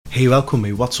Hey, welkom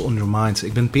bij What's on Your Mind.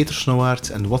 Ik ben Peter Snauwaert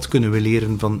en wat kunnen we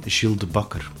leren van Gilles de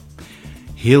Bakker?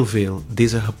 Heel veel.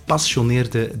 Deze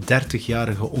gepassioneerde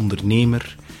 30-jarige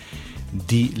ondernemer,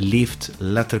 die leeft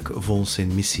letterlijk volgens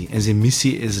zijn missie. En zijn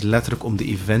missie is letterlijk om de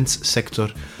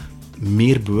eventsector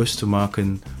meer bewust te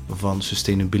maken van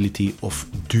sustainability of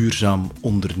duurzaam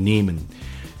ondernemen.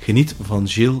 Geniet van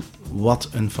Gilles. Wat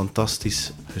een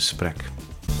fantastisch gesprek.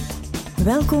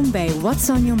 Welkom bij What's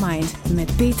on Your Mind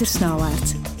met Peter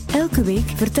Snauwaert. Elke week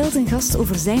vertelt een gast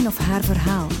over zijn of haar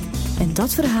verhaal. En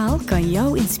dat verhaal kan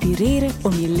jou inspireren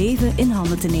om je leven in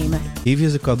handen te nemen. Even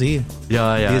is een cadeau.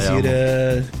 Ja. Die is hier,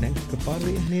 denk ik, een paar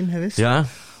weken geleden geweest. Ja.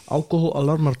 Alcohol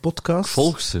Alarmer podcast.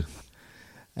 Volg ze.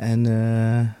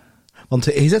 En, want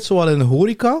hij zit zo wel in de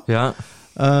horeca. Ja.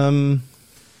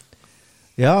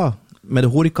 Ja, met de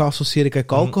horeca associeer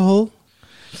ik alcohol.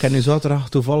 Ik heb nu zaterdag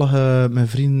toevallig mijn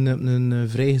vrienden een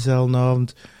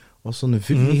vrijgezellenavond was zo'n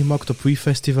film meegemaakt op Wii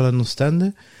Festival in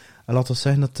Oostende. En laat ons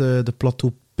zeggen dat de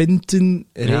plateau Pinten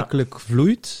rijkelijk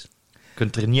vloeit. Je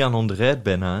kunt er niet aan onderuit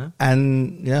bijna, hè?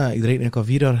 En ja, ik drink eigenlijk al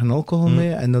 4 jaar geen alcohol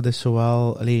mee. En dat is zo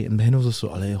wel... in het begin was dat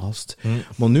zo... gast.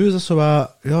 Maar nu is dat zo wel...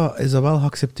 Ja, is dat wel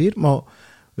geaccepteerd. Maar, ik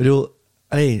bedoel...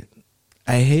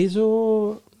 hij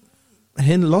zo...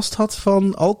 geen last had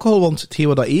van alcohol. Want hetgeen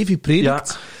wat dat Evi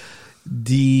predikt...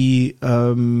 Die...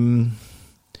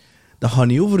 dat gaat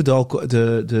niet over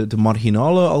de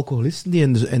marginale alcoholisten die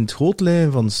in het goot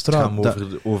liggen van de straat. Het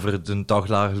gaat over het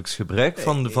dagdagelijks gebruik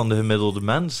van de gemiddelde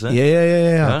mens. Hè?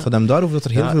 Ja. Het gaat hem daarover dat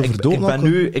er heel veel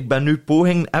verdoven ik ben nu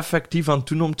poging effectief aan het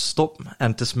doen om te stoppen.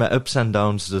 En het is met ups en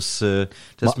downs. Dus het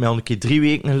is mij al een keer 3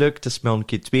 weken gelukt. Het is mij al een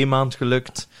keer 2 maanden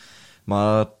gelukt.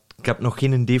 Maar ik heb nog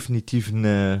geen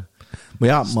definitieve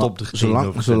stop er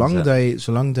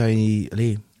zolang dat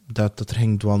je... Dat er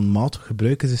geen dwanmatig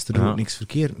gebruik is er ook niks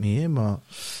verkeerd mee. Hè, maar...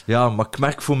 Ja, maar ik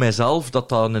merk voor mijzelf dat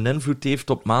dat een invloed heeft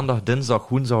op maandag, dinsdag,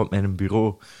 woensdag op mijn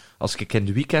bureau. Als ik in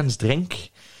de weekends drink,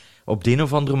 op de een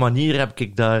of andere manier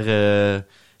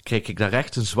krijg ik daar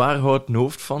echt een zwaar houten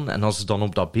hoofd van. En als ik dan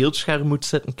op dat beeldscherm moet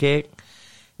zitten kijken,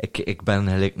 ik ben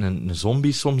gelijk een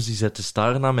zombie soms die zit te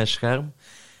staren naar mijn scherm.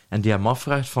 En die hem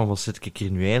afvraagt van, wat zit ik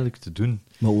hier nu eigenlijk te doen?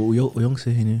 Maar hoe jong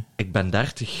zeg je nu? Ik ben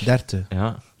 30. 30?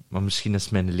 Ja. Maar misschien is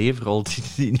mijn lever al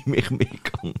die niet meer mee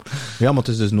kan. Ja, maar het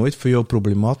is dus nooit voor jou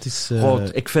problematisch...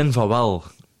 Ik vind van wel.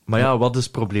 Maar ja, wat is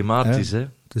problematisch, hè?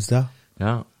 Dus dat.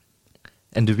 Ja.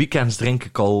 In de weekends drink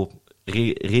ik al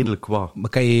redelijk wat. Maar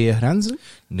kan je grenzen?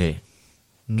 Nee.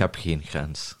 Ik heb geen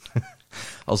grens.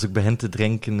 Als ik begin te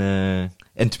drinken...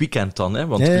 in het weekend dan, hè?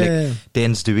 Want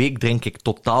tijdens de week drink ik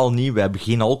totaal niet. We hebben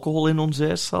geen alcohol in ons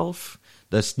huis zelf.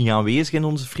 Dat is niet aanwezig in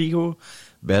onze frigo.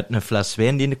 Buiten een fles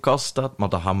wijn die in de kast staat, maar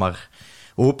dat gaat maar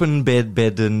open bij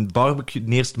de barbecue,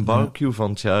 de eerste barbecue van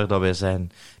het jaar dat wij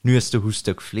zijn. Nu is het een goed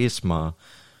stuk vlees, maar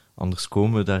anders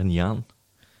komen we daar niet aan.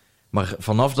 Maar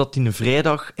vanaf dat die een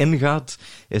vrijdag ingaat,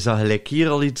 is dat gelijk hier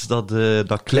al iets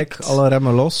dat klikt. Alle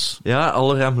remmen los. Ja,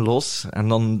 alle remmen los.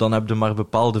 En dan heb je maar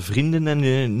bepaalde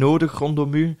vrienden nodig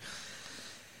rondom u,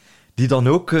 die dan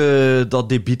ook dat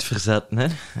debiet verzetten. Hè.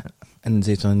 En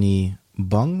zit dan niet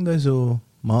bang dat je zo...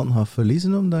 maanden gaat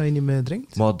verliezen omdat je niet meer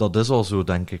drinkt? Maar dat is al zo,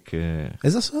 denk ik.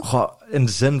 Is dat zo? Ja, in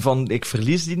de zin van, ik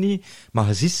verlies die niet, maar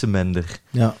je ziet ze minder.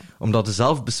 Ja. Omdat je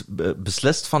zelf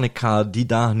beslist van, ik ga die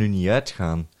dagen nu niet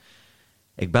uitgaan.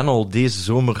 Ik ben al deze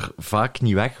zomer vaak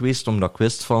niet weg geweest, omdat ik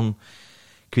wist van,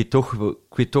 ik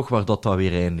weet toch waar dat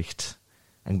weer eindigt.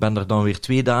 En ik ben er dan weer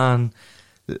 2 dagen,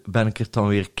 ben ik er dan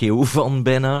weer KO van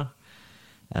bijna.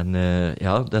 En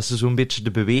dat is zo'n beetje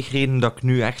de beweegreden dat ik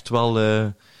nu echt wel...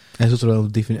 Hij zult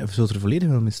er volledig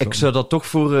wel mee stoppen. Ik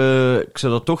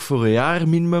zou dat toch voor een jaar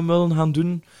minimum willen gaan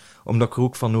doen, omdat ik er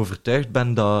ook van overtuigd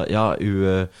ben dat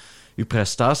uw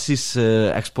prestaties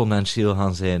exponentieel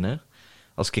gaan zijn. Hè.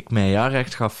 Als ik mijn jaar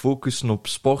echt ga focussen op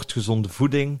sport, gezonde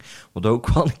voeding, wat ook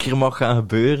wel een keer mag gaan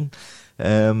gebeuren,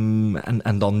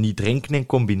 en dan niet drinken in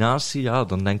combinatie, ja,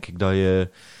 dan denk ik dat je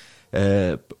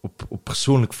op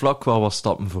persoonlijk vlak wel wat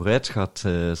stappen vooruit gaat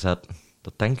zetten.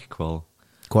 Dat denk ik wel.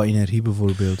 Qua energie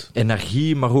bijvoorbeeld.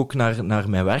 Energie, maar ook naar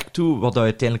mijn werk toe, wat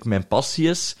uiteindelijk mijn passie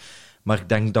is. Maar ik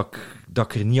denk dat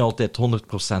ik er niet altijd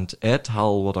 100%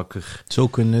 uithaal wat ik er zou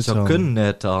kunnen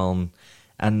uithalen.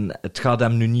 En het gaat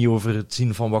hem nu niet over het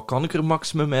zien van wat kan ik er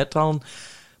maximum uithalen,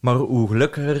 maar hoe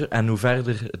gelukkiger en hoe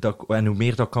verder en hoe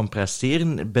meer dat kan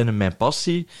presteren binnen mijn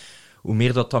passie, hoe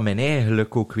meer dat mijn eigen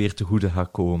geluk ook weer te goede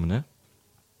gaat komen. Hè.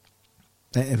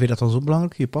 En vind je dat dan zo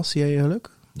belangrijk, je passie en je geluk?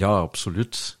 Ja,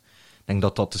 absoluut. Ik denk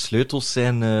dat dat de sleutels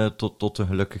zijn tot een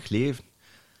gelukkig leven.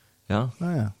 Ja.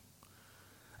 Ah, ja.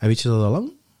 En weet je dat al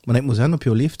lang? Maar ik moet zeggen, op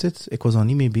jouw leeftijd, ik was daar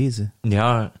niet mee bezig.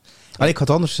 Ja. Ik ga het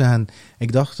anders zeggen.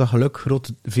 Ik dacht dat geluk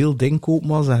veel dingen kopen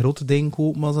was en grote dingen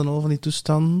kopen was en al van die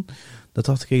toestanden. Dat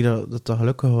dacht ik dat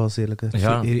gelukkig was, eerlijk.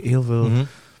 Ja. Heel veel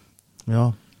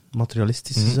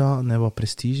materialistische zaken en wat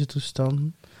prestige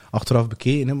toestanden. Achteraf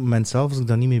bekeken, op het moment zelf was ik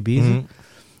daar niet mee bezig.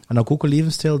 En ook een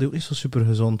levensstijl die ook niet zo super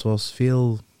gezond was.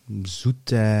 Veel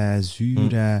zoet en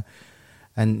zuur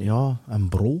en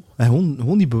brol. En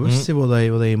gewoon niet bewust zijn wat je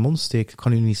in je mond steekt. Ik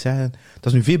kan u niet zeggen. Dat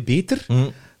is nu veel beter.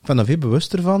 Ik ben daar veel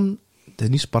bewuster van. Het is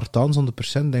niet Spartaans 100%.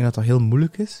 Ik denk dat dat heel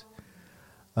moeilijk is.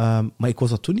 Maar ik was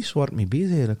daar toen niet zo hard mee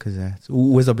bezig, eerlijk gezegd.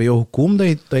 Hoe is dat bij jou gekomen,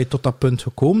 dat je tot dat punt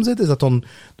gekomen bent? Is dat dan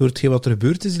door hetgeen wat er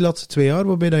gebeurd is die laatste 2 jaar,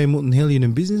 waarbij dat je moet een heel je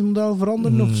businessmodel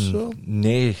veranderen of zo?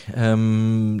 Nee.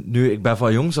 Nu, ik ben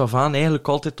van jongs af aan eigenlijk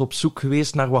altijd op zoek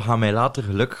geweest naar wat gaat mij later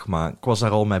gelukkig maken. Ik was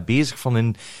daar al mee bezig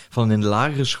van in de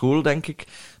lagere school, denk ik.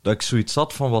 Dat ik zoiets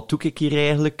had van, wat doe ik hier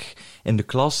eigenlijk in de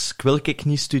klas? Wil ik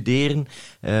niet studeren?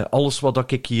 Alles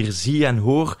wat ik hier zie en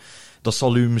hoor, dat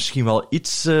zal u misschien wel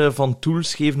iets van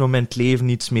tools geven om in het leven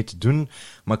iets mee te doen.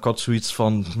 Maar ik had zoiets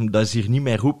van, dat is hier niet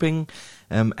mijn roeping.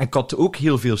 En ik had ook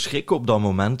heel veel schrik op dat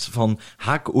moment van,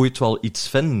 ga ik ooit wel iets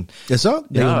vinden? Is dat?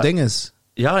 Dat jouw ding is?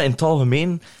 Ja, in het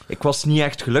algemeen. Ik was niet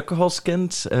echt gelukkig als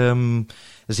kind.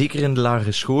 Zeker in de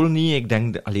lagere school niet. Ik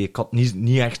denk, ik had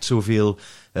niet echt zoveel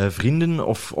vrienden.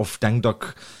 Of denk dat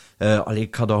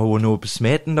ik ga dat gewoon open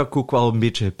smijten, dat ik ook wel een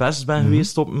beetje gepest ben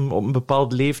geweest op een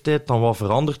bepaalde leeftijd. Dan wat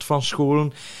veranderd van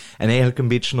scholen. En eigenlijk een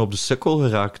beetje op de sukkel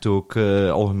geraakt ook,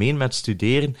 algemeen met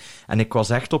studeren. En ik was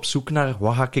echt op zoek naar,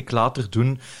 wat ga ik later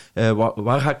doen?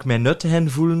 Waar ga ik mij nuttig in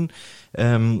voelen?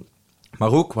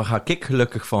 Maar ook, waar ga ik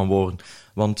gelukkig van worden?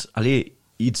 Want,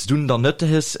 iets doen dat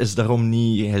nuttig is daarom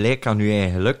niet gelijk aan je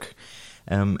eigen geluk.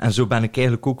 En zo ben ik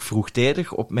eigenlijk ook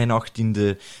vroegtijdig op mijn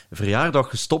 18e verjaardag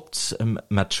gestopt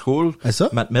met school.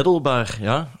 Met middelbaar,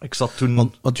 ja. Ik zat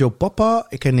toen... Want jouw papa,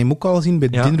 ik heb hem ook al gezien bij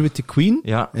Dinner with the Queen.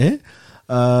 Ja.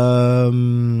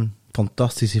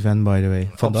 Fantastisch event, by the way.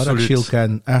 Vandaar dat ik Shield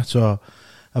ken. Echt zo.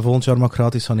 En volgend jaar mag ik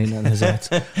gratis van in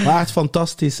gezet. Maar echt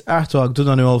fantastisch. Echt wel. Ik doe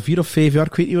dat nu al 4 of 5 jaar.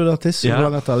 Ik weet niet wat dat is. Hoe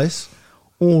lang dat al is.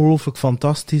 Ongelooflijk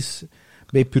fantastisch.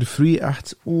 Bij Pure Free,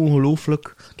 echt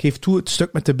ongelooflijk. Ik geef toe, het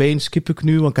stuk met de bijen skip ik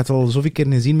nu, want ik had het al zoveel keer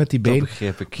gezien met die bijen. Dat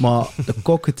begrijp ik. Maar de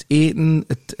kok, het eten,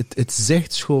 het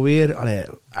zegt gewoon weer,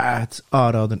 echt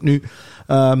aanrader. Nu,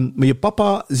 maar je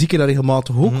papa zie je daar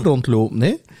regelmatig ook rondlopen,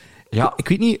 hè? Ja. Ik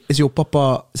weet niet, is jouw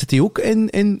papa, zit hij ook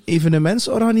in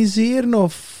evenementen organiseren,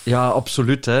 of? Ja,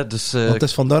 absoluut, hè. Dus, want het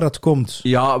is vandaar dat het komt.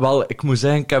 Ja, wel, ik moet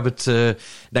zeggen, ik heb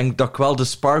denk dat ik wel de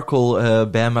sparkle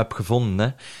bij hem heb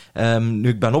gevonden, hè. Nu,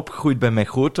 ik ben opgegroeid bij mijn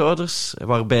grootouders,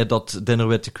 waarbij dat Dinner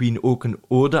with the Queen ook een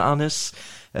ode aan is.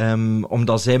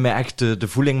 Omdat zij mij echt de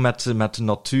voeling met de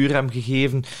natuur hebben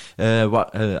gegeven.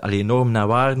 Normen en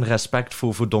waarden, respect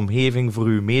voor de omgeving, voor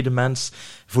uw medemens,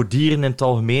 voor dieren in het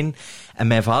algemeen. En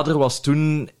mijn vader was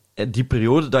toen, die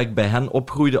periode dat ik bij hen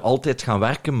opgroeide, altijd gaan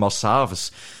werken, maar 's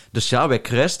avonds. Dus ja, wij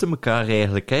kruisten elkaar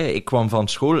eigenlijk. Hè. Ik kwam van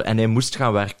school en hij moest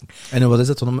gaan werken. En wat is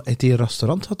dat dan? Heeft hij een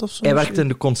restaurant gehad of zo? Hij werkte in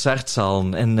de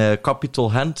concertzalen in Capitol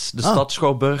Gent, de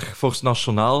Stadschouwburg, Forst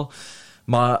Nationaal.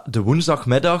 Maar de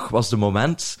woensdagmiddag was de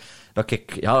moment dat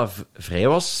ik vrij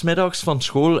was 's middags van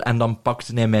school en dan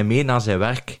pakte hij mij mee naar zijn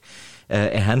werk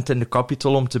in Gent in de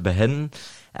Capitol om te beginnen.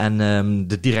 En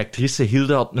de directrice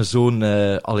Hilde had een zoon,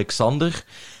 Alexander.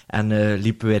 En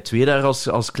liepen wij 2 daar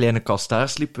als kleine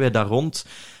kastaars, liepen wij daar rond.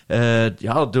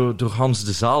 Door Hans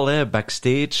de zaal,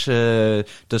 backstage,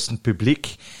 tussen het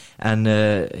publiek. En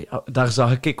daar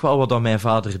zag ik wel wat aan mijn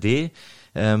vader deed.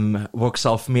 Wou ik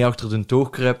zelf mee achter de toog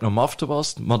kruipen om af te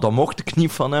wassen, maar dat mocht ik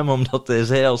niet van hem, omdat hij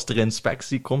zei, als er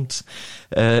inspectie komt,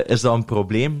 is dat een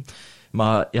probleem.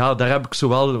 Maar ja, daar heb ik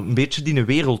zowel een beetje die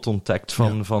wereld ontdekt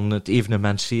van het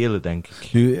evenementiële, denk ik.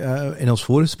 Nu, in ons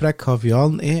voorgesprek gaf je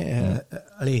aan,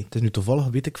 het is nu toevallig,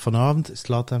 weet ik, vanavond,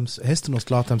 gisteren was het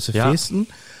Lathemse feesten.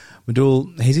 Ik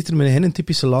bedoel, hij ziet er met een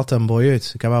typische Latham boy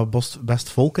uit. Ik heb wel best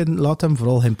volk in Latham,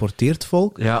 vooral geïmporteerd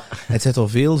volk. Ja. Het zit al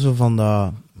veel zo van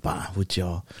dat...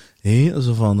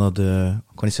 zo van dat, ik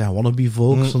kan niet zeggen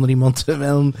wannabe-volk, zonder iemand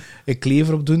wel een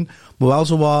klever op doen. Maar wel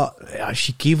zo wat,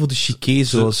 chiqué voor de chiqué.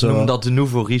 Ze noemen dat de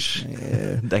nouveau riche,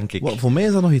 denk ik. Voor mij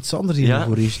is dat nog iets anders, die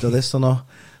nouveau riche. Dat is dan nog...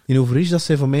 Die nouveau riche, dat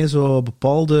zijn voor mij zo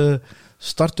bepaalde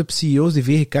start-up CEO's die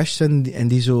veel gecashed zijn en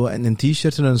die zo in een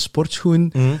t-shirt en een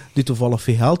sportschoen, die toevallig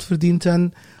veel geld verdiend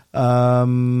hebben.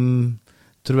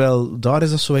 Terwijl daar is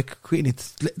dat zo, ik weet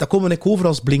niet, dat komt ik over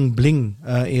als bling-bling,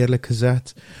 eerlijk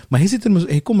gezegd. Maar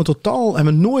hij komt me totaal, hij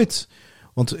me nooit,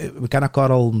 want we kennen elkaar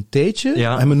al een tijdje,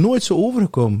 hij me nooit zo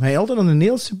overgekomen. Hij altijd aan een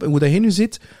heel, hoe dat hij nu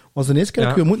zit, was de eerste keer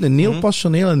dat ik ontmoet, een heel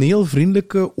passioneel, een heel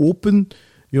vriendelijke, open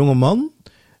jonge man.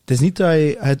 Het is niet dat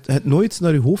je het nooit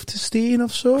naar je hoofd is stegen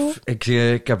of zo?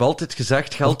 Ik heb altijd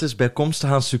gezegd, geld is bijkomstig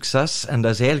aan succes en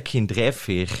dat is eigenlijk geen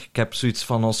drijfveer. Ik heb zoiets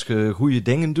van, als je goede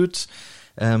dingen doet,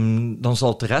 dan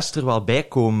zal de rest er wel bij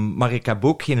komen. Maar ik heb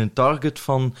ook geen target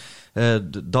van,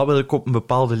 dat wil ik op een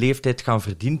bepaalde leeftijd gaan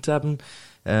verdiend hebben.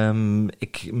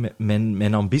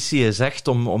 Mijn ambitie is echt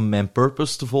om mijn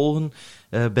purpose te volgen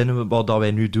binnen wat dat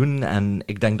wij nu doen. En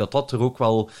ik denk dat dat er ook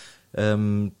wel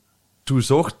toe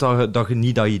zorgt dat je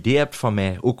niet dat idee hebt van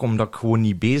mij. Ook omdat ik gewoon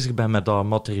niet bezig ben met dat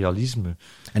materialisme.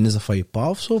 En is dat van je pa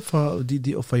of zo? Of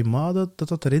van je ma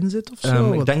dat erin zit? Of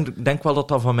zo? Ik denk wel dat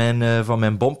dat van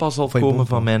mijn bompa zal komen,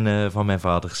 van mijn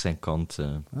vader zijn kant.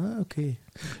 Oké.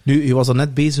 Nu, je was al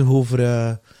net bezig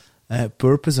over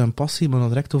purpose en passie, maar dan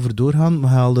direct over doorgaan. Maar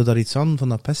je haalde daar iets aan van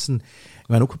dat pesten. Ik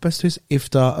ben ook gepest geweest.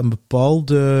 Heeft dat een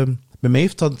bepaalde... Bij mij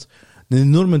heeft dat een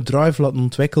enorme drive laten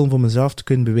ontwikkelen voor mezelf te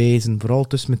kunnen bewijzen. Vooral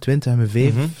tussen mijn 20 en mijn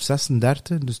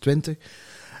 36, dus 20.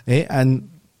 En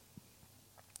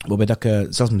waarbij dat ik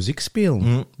zelfs muziek speel.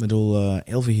 Ik bedoel,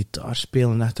 heel veel gitaar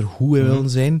spelen en echt er goed in willen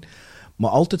zijn. Maar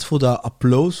altijd voor dat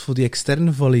applaus, voor die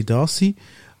externe validatie.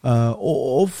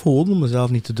 Of gewoon om mezelf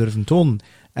niet te durven tonen.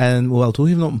 En hoewel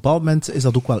toegeven, op een bepaald moment is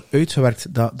dat ook wel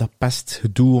uitgewerkt, dat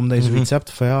pestgedoe, omdat je zoiets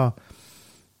hebt van ja...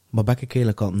 Maar ben ik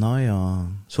eigenlijk al, nou ja,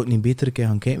 zou ik niet beter een keer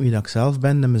gaan kijken wie dat ik zelf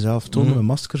ben en mezelf tonen, mijn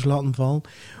maskers laten vallen?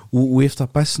 Hoe heeft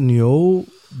dat pesten jou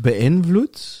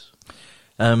beïnvloed?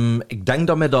 Ik denk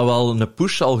dat mij dat wel een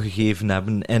push al gegeven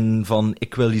hebben. En van,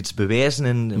 ik wil iets bewijzen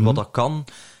in wat dat kan,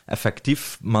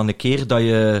 effectief. Maar een keer dat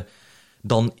je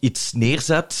dan iets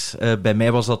neerzet, bij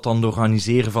mij was dat dan het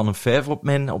organiseren van een vijver op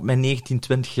mijn 19,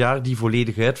 20 jaar, die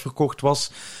volledig uitverkocht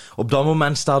was. Op dat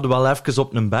moment staat er wel even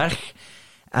op een berg.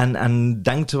 En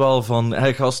denkt wel van,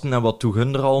 gasten, en wat doe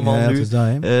hun er allemaal nu?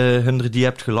 Hun die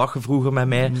hebt gelachen vroeger met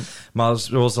mij. Maar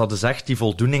zoals dat zegt, die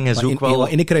voldoening is ook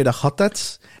wel... Eén keer dat had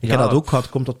het. Ik heb dat ook gehad.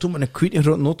 Komt dat toen met een kwiet in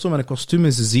grote auto, met een kostuum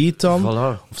en ze ziet dan.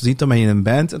 Voilà. Of ze ziet dan met je in een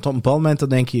band. En tot een bepaald moment dan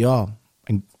denk je, ja,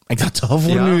 ik dat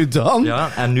voor nu dan.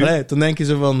 Ja, en nu? Dan denk je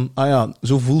zo van, ah ja,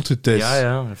 zo voelt het dus.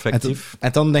 Ja, effectief.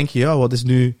 En dan denk je, ja, wat is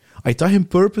nu... Als je toch geen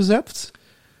purpose hebt,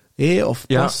 of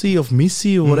passie, of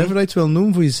missie, of whatever dat je het wil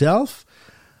noemen voor jezelf...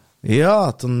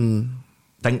 Ja, dan...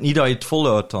 Ik denk niet dat je het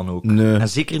volhoudt dan ook. Nee. En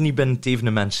zeker niet binnen het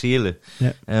evenementiële.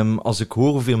 Ja. Als ik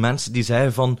hoor hoeveel mensen die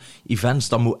zeggen van events,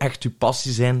 dat moet echt uw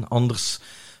passie zijn, anders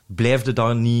blijf je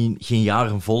daar geen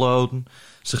jaren volhouden.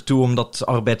 Zertoe omdat het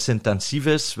arbeidsintensief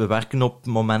is. We werken op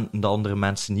momenten dat andere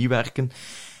mensen niet werken.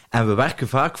 En we werken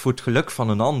vaak voor het geluk van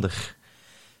een ander.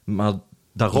 Maar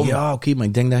daarom... Ja, oké, maar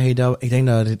ik denk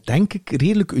dat je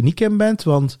redelijk uniek in bent,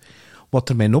 want... Wat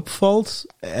er mij opvalt,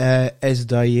 is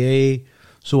dat jij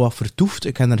zo wat vertoeft.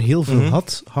 Ik ken er heel veel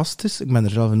gastes. Ik ben er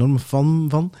zelf enorm fan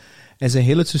van. Is een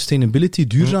hele sustainability,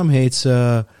 duurzaamheids...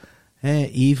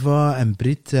 Eva en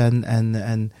Brit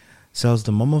en zelfs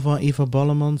de mama van Eva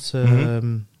Ballemans.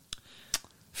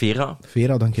 Vera,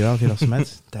 dankjewel. Vera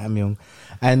Smet. Damn, jong.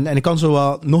 En ik kan zo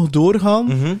wat nog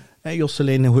doorgaan.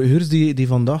 Josselijn Heurs, die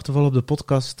vandaag toevallig op de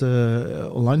podcast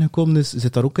online gekomen is,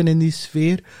 zit daar ook in die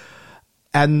sfeer.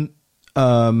 En...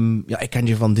 ik ken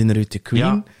je van Dinner with the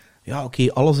Queen. Ja,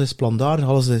 oké, alles is plantaardig,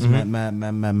 alles is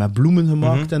met bloemen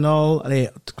gemaakt en al. Allee,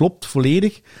 het klopt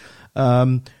volledig.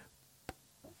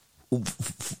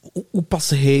 Hoe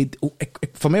paste hij...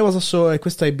 Van mij was dat zo... Ik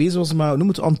wist dat je bezig was met... Noem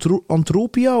het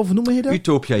Antropia, of noem je dat?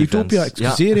 Utopia,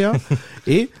 excuseer, ja.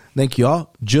 Denk je,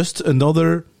 just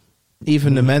another...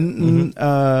 evenementen,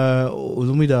 hoe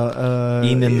noem je dat?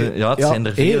 Het zijn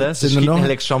er veel, hè. Ze schieten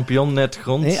gelijk champignon uit de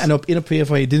grond. En op een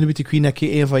van je Dinner with the Queen heb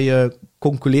je een van je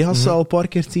collega's al een paar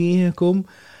keer tegengekomen.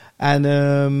 En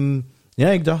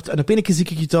ik dacht, en op een keer zie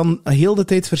ik je dan heel de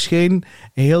tijd verschijnen,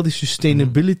 heel die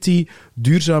sustainability,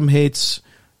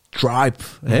 duurzaamheidstribe.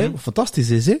 Fantastisch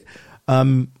is, hè?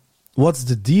 What's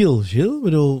the deal, Gilles? Ik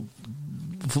bedoel...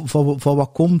 Van wat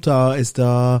komt dat? Is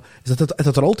dat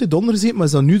er altijd onder zit, maar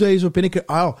is dat nu dat je zo binnen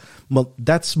maar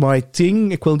that's my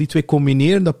thing. Ik wil die twee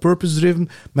combineren, dat purpose-driven,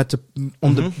 met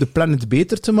om de planet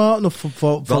beter te maken?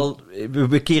 Wel,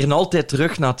 we keren altijd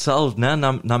terug naar hetzelfde, hè?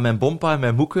 Naar mijn bompa en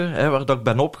mijn moeken, hè, waar dat ik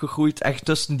ben opgegroeid, echt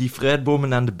tussen die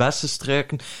fruitbomen en de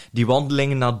bessenstruiken, die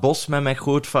wandelingen naar het bos met mijn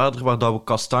grootvader, waar dat we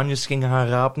kastanjes gingen gaan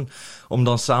rapen, om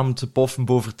dan samen te poffen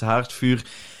boven het haardvuur,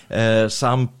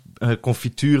 samen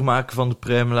confituur maken van de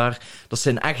pruimelaar. Dat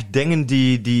zijn echt dingen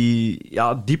die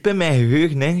diep in mijn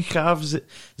geheugen ingegraven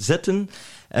zitten.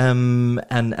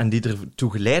 En die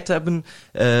ertoe geleid hebben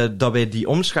dat wij die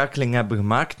omschakeling hebben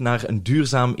gemaakt naar een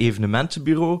duurzaam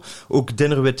evenementenbureau. Ook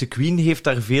Dinner with the Queen heeft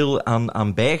daar veel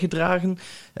aan bijgedragen.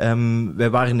 Wij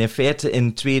waren in feite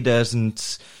in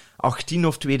 2018 2018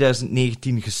 of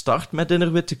 2019 gestart met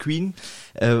Dinner with the Queen,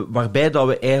 waarbij dat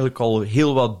we eigenlijk al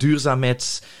heel wat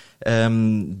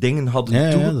duurzaamheidsdingen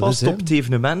hadden toegepast op het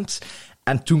evenement.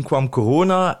 En toen kwam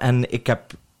corona en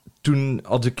toen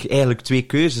had ik eigenlijk 2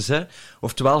 keuzes. Hè.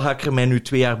 Oftewel ga ik er mij nu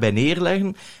 2 jaar bij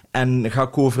neerleggen en ga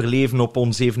ik overleven op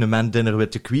ons evenement Dinner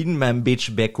with the Queen met een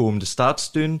beetje bijkomende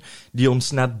staatssteun die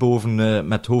ons net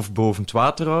met hoofd boven het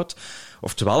water houdt.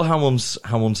 Oftewel gaan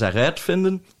we ons eruit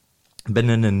vinden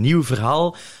binnen een nieuw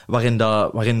verhaal waarin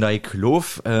dat ik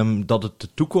geloof dat het de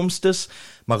toekomst is,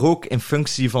 maar ook in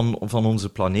functie van onze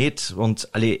planeet. Want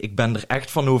ik ben er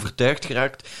echt van overtuigd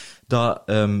geraakt dat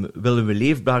willen we een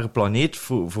leefbare planeet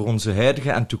voor onze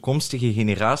huidige en toekomstige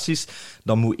generaties,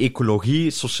 dan moet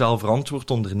ecologie sociaal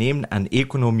verantwoord ondernemen en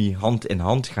economie hand in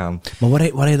hand gaan. Maar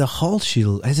waar hij dat haalt,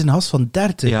 Gilles? Hij is een gast van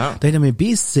 30, dat je daarmee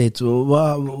bezig bent.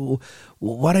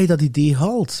 Waar hij dat idee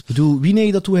haalt? Ik bedoel, wie heeft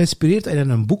je dat toe geïnspireerd? Heb je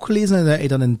een boek gelezen? Heb je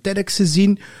dan een TEDx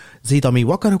gezien? Zijn je daarmee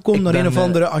wakker gekomen naar een of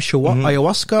andere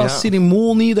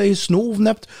ayahuasca-ceremonie dat je gesnoven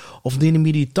hebt? Of de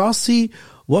meditatie?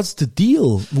 What's the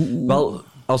deal? Wel,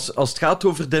 als het gaat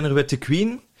over Dinner with the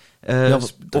Queen...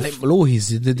 dat lijkt me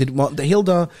logisch.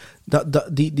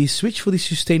 Die switch voor die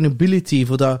sustainability,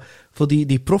 voor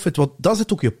die profit, want dat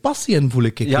zit ook je passie in, voel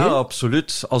ik. Ja,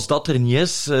 absoluut. Als dat er niet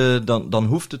is, dan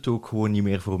hoeft het ook gewoon niet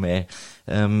meer voor mij.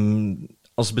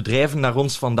 Als bedrijven naar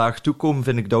ons vandaag toekomen,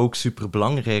 vind ik dat ook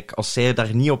superbelangrijk. Als zij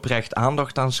daar niet oprecht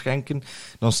aandacht aan schenken,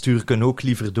 dan stuur ik hen ook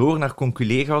liever door naar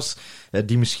collega's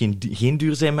die misschien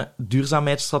geen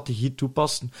duurzaamheidsstrategie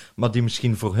toepassen, maar die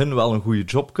misschien voor hun wel een goede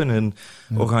job kunnen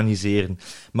organiseren.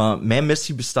 Maar mijn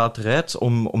missie bestaat eruit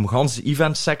om gans de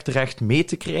eventsector echt mee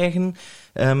te krijgen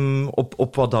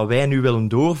op wat dat wij nu willen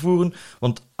doorvoeren.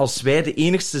 Want als wij de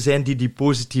enigste zijn die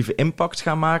positieve impact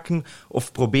gaan maken,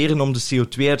 of proberen om de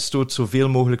CO2-uitstoot zoveel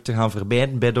mogelijk te gaan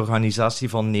vermijden bij de organisatie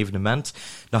van een evenement,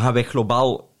 dan gaan wij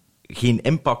globaal geen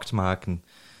impact maken.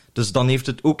 Dus dan heeft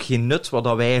het ook geen nut wat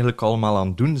dat wij eigenlijk allemaal aan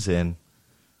het doen zijn.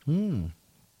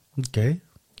 Oké.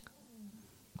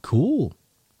 Cool.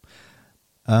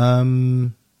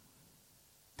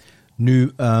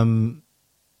 Nu,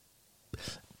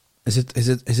 is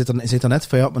het dan net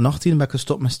van, op mijn 18 ben ik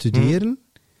gestopt met studeren?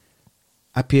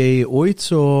 Heb jij ooit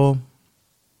zo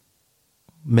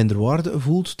minderwaarde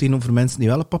gevoeld tegenover mensen die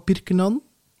wel een papiertje hadden?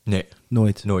 Nee.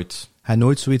 Nooit. Hij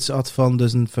nooit zoiets had van,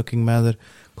 dus een fucking matter,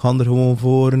 ik ga er gewoon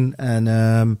voor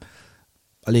en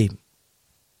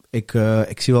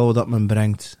ik zie wel wat dat me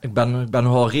brengt. Ik ben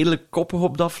nogal redelijk koppig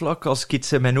op dat vlak. Als ik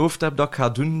iets in mijn hoofd heb dat ik ga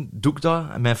doen, doe ik dat.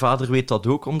 En mijn vader weet dat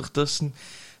ook ondertussen.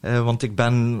 Want ik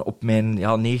ben op mijn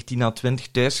 19 à 20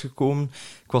 thuisgekomen.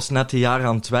 Ik was net een jaar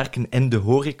aan het werken in de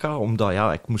horeca,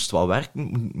 omdat ik moest wel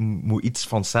werken, moet iets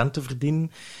van centen verdienen.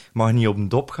 Ik mag niet op een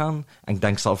dop gaan. En ik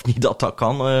denk zelf niet dat dat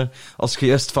kan als je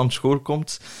juist van school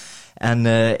komt. En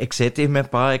ik zei tegen mijn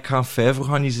pa, ik ga een vijf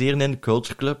organiseren in de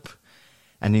Culture Club.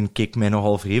 En die keek mij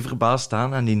nogal vrij verbaasd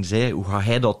aan en die zei, hoe ga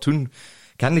jij dat doen?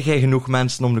 Kende jij genoeg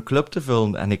mensen om de club te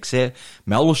vullen? En ik zei,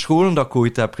 met alle scholen dat ik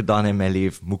ooit heb gedaan in mijn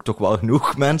leven, moet ik toch wel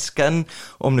genoeg mensen kennen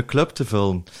om de club te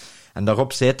vullen? En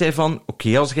daarop zei hij van,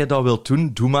 oké, als jij dat wilt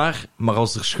doen, doe maar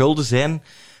als er schulden zijn,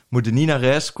 moet je niet naar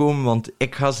huis komen, want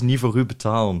ik ga ze niet voor u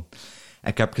betalen.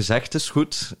 En ik heb gezegd, het is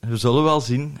goed, we zullen wel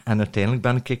zien. En uiteindelijk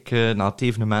ben ik na het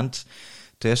evenement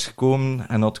thuisgekomen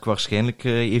en had ik waarschijnlijk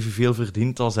evenveel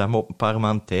verdiend als hem op een paar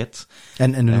maanden tijd.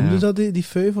 En hoe noemde dat die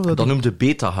vijf? Dat noemde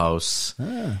Beta House.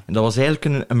 En dat was eigenlijk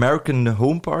een American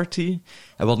home party.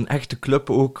 En we hadden echt de club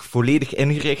ook volledig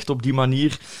ingericht op die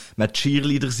manier, met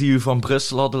cheerleaders die u van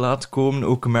Brussel hadden laten komen,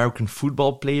 ook American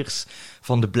football players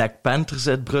van de Black Panthers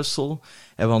uit Brussel.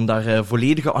 En we hadden daar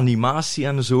volledige animatie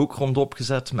en zo ook rondop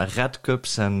gezet, met red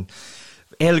cups en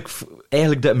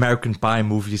eigenlijk de American Pie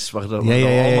movies, waar we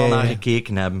allemaal naar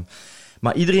gekeken hebben.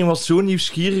 Maar iedereen was zo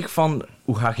nieuwsgierig van,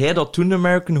 hoe ga jij dat doen,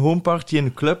 American Home Party in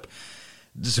een club?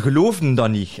 Dus ze geloofden dat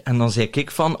niet. En dan zei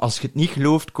ik van, als je het niet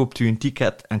gelooft, koopt u een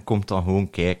ticket en komt dan gewoon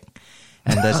kijken.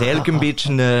 En dat is eigenlijk een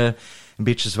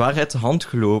beetje zwaar uit de hand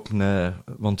gelopen,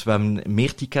 want we hebben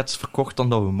meer tickets verkocht dan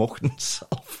dat we mochten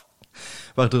zelf.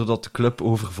 Waardoor dat de club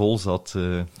overvol zat.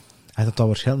 Hij had dat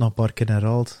waarschijnlijk nog een paar keer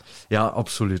herhaald. Ja,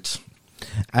 absoluut.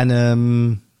 En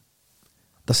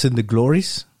dat zijn de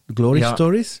glory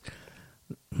stories.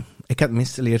 Ik heb het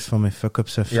meest geleerd van mijn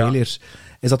fuck-ups en failures.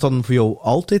 Is dat dan voor jou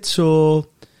altijd zo...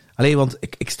 Allee, want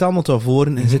ik sta me daar voor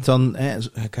en zit dan...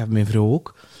 ik heb mijn vrouw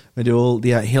ook.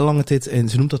 Die heel lange tijd... En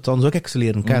ze noemt dat dan, zou ik ze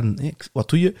leren kennen. Wat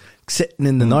doe je? Ik zit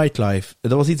in de nightlife.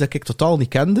 Dat was iets dat ik totaal niet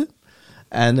kende.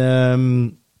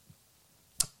 En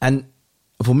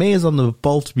voor mij is dat een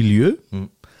bepaald milieu.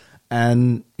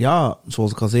 En ja,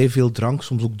 zoals ik al zei, veel drank,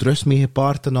 soms ook drugs mee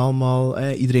gepaard en allemaal.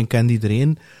 Iedereen kent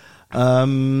iedereen.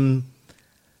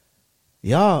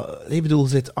 Ik bedoel, je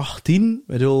zit 18. Ik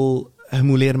bedoel, je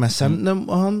moet leren met centen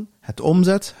omgaan. Het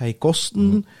omzet, je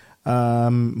kosten.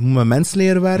 Je moet met mensen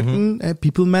leren werken.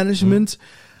 People management.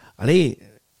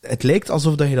 Het lijkt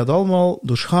alsof dat je dat allemaal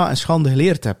door scha en schande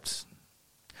geleerd hebt.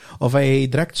 Of je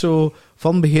direct zo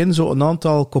van het begin zo een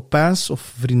aantal copains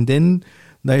of vriendinnen,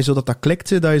 dat je zo dat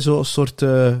klikte, dat je zo een soort,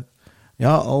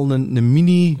 al een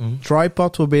mini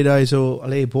tripod, waarbij dat je zo,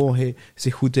 je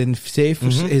zit goed in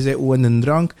cijfers, je zit hoe in een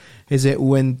drank, je zit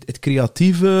hoe in het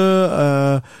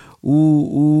creatieve,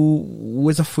 hoe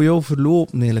is dat voor jou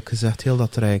verlopen, eerlijk gezegd, heel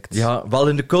dat traject? Ja, wel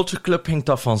in de Culture Club ging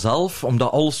dat vanzelf,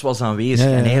 omdat alles was aanwezig.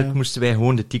 En eigenlijk moesten wij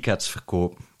gewoon de tickets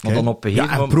verkopen. Maar dan op een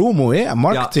gegeven moment... en promo, en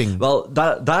marketing. Ja, wel,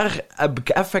 daar heb ik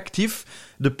effectief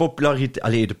de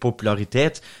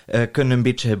populariteit kunnen een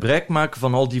beetje gebruik maken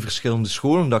van al die verschillende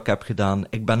scholen dat ik heb gedaan.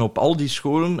 Ik ben op al die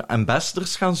scholen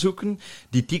ambassadors gaan zoeken,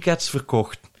 die tickets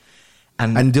verkocht.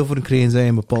 En daarvoor kregen zij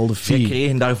een bepaalde fee? Zij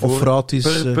kregen daarvoor, of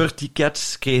gratis, per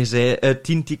tickets kregen zij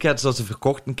 10 tickets dat ze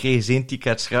verkochten, kregen ze 1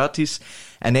 tickets gratis.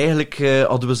 En eigenlijk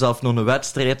hadden we zelf nog een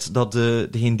wedstrijd dat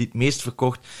degene die het meest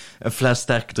verkocht een fles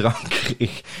sterke drank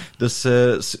kreeg. Dus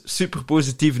super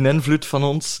positieve invloed van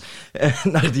ons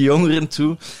naar die jongeren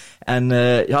toe. En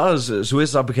zo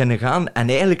is dat beginnen gaan. En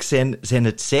eigenlijk zijn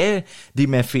het zij die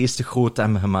mijn feesten groot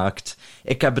hebben gemaakt.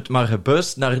 Ik heb het maar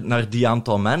gebuist naar die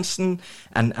aantal mensen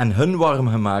en hun warm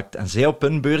gemaakt. En zij op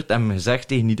hun beurt hebben gezegd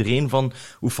tegen iedereen van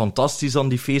hoe fantastisch dan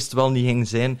die feesten wel niet gingen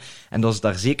zijn. En dat ze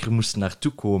daar zeker moesten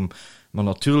naartoe komen. Maar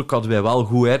natuurlijk hadden wij wel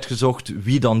goed uitgezocht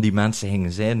wie dan die mensen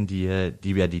gingen zijn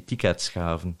die wij die tickets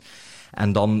gaven.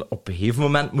 En dan op een gegeven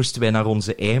moment moesten wij naar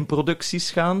onze eigen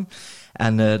producties gaan.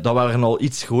 En dat waren al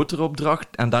iets grotere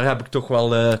opdrachten. En daar heb ik toch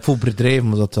wel... Voor bedrijven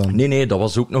was dat dan? Nee, dat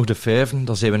was ook nog de 5.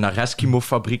 Dan zijn we naar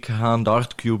Eskimo-fabriek gegaan, de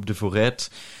Artcube, de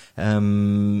Vooruit.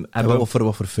 Wat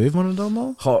voor 5 waren dat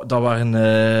allemaal? Dat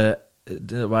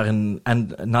waren... En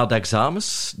na de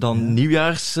examens, dan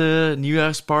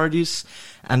nieuwjaarsparties.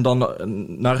 En dan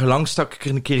naar gelang stak ik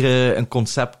er een keer een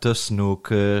concept tussen ook,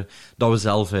 dat we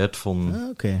zelf uitvonden.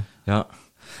 Oké. Ja.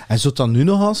 En zou het dan nu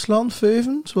nog aanslaan, 5,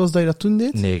 zoals dat je dat toen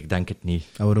deed? Nee, ik denk het niet.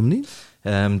 En waarom niet?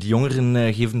 Die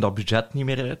jongeren geven dat budget niet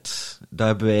meer uit. Dat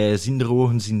hebben wij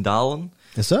zienderogen zien dalen.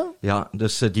 Is dat? Ja,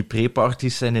 dus die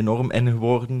pre-parties zijn enorm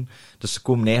ingeworden. Dus ze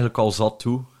komen eigenlijk al zat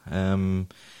toe.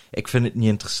 Ik vind het niet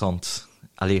interessant.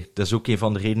 Dat is ook een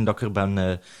van de redenen dat ik er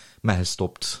ben mee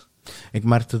gestopt. Ik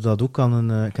merkte dat ook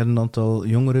aan ik heb een aantal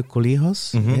jongere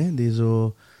collega's, die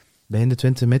zo begin de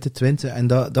 20, midden 20, en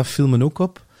dat viel me ook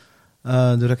op.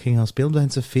 Doordat ik ging gaan spelen,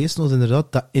 dat ze feesten, was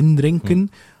inderdaad dat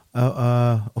indrinken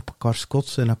op elkaars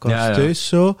kots en elkaars thuis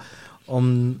zo.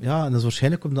 En dat is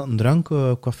waarschijnlijk omdat een drank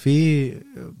café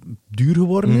duur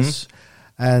geworden is.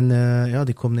 En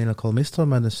die komen eigenlijk al meestal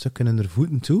met een stuk in de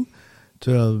voeten toe.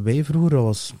 Terwijl wij vroeger, dat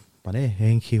was... Maar nee, hij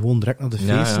ging gewoon direct naar de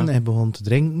feesten en hij begon te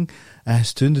drinken. En hij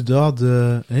steunde dat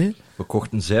We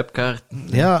kochten zuipkaart.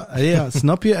 Ja,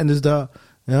 snap je? En dus dat...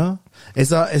 Ja. Is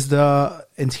dat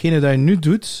in hetgene dat je nu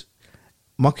doet,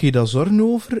 maak je daar zorgen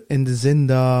over? In de zin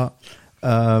dat...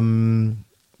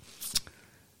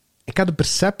 ik had de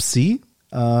perceptie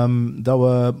dat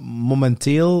we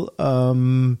momenteel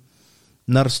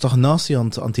naar stagnatie aan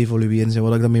het evolueren zijn.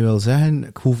 Wat ik daarmee wil zeggen,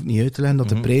 ik hoef het niet uit te leggen dat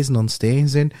de prijzen aan het stijgen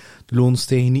zijn. De lonen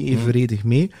stijgen niet evenredig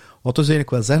mee. Wat dus eigenlijk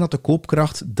wil zeggen dat de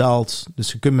koopkracht daalt.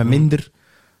 Dus je kunt met minder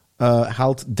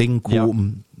geld dingen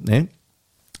kopen. Ja. Nee?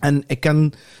 En ik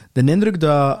heb de indruk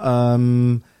dat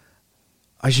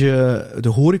als je de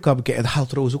horeca bekijkt, dat geldt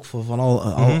trouwens ook voor van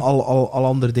al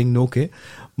andere dingen ook, hè.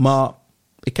 Maar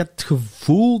ik heb het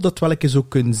gevoel dat wel ik zo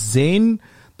kunnen zijn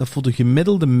dat voor de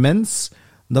gemiddelde mens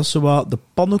dat ze wat de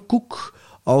pannenkoek,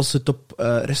 als ze het op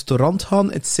restaurant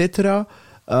gaan, et cetera,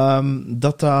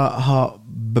 dat gaat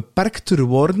beperkter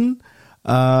worden.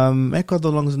 Ik had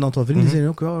al langs een aantal vrienden die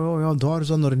zeiden ook, daar is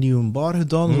dan een nieuwe bar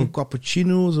gedaan, zo'n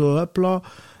cappuccino, zo, hopla.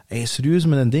 Hey, serieus,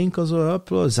 met een ding, zo,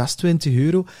 hopla,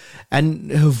 €26. En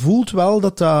je voelt wel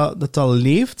dat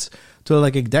leeft,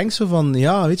 terwijl ik denk zo van,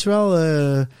 weet je wel,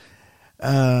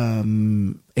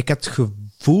 ik heb het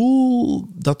gevoel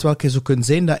dat wel zo kunnen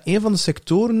zijn dat een van de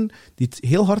sectoren die het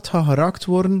heel hard gaat geraakt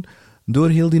worden door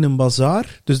heel die een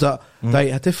bazaar. Dus dat je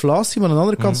het inflatie, maar aan de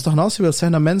andere kant stagnatie wil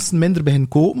zeggen dat mensen minder beginnen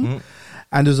kopen.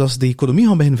 En dus als de economie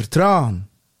gaan beginnen vertragen.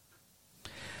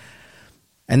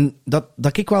 En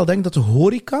dat ik wel denk dat de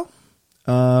horeca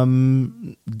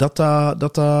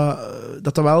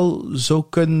dat wel zou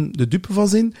kunnen de dupe van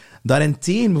zijn.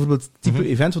 Daarentegen, bijvoorbeeld het type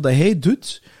event wat hij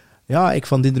doet, ik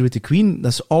van Dinner with the Queen,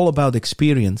 dat is all about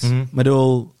experience. Maar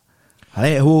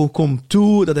gewoon kom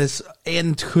toe, dat is in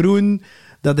het groen,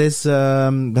 Dat is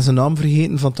een naam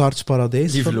vergeten van het Aarts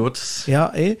Paradijs. Lieve Lotus.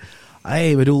 Ja,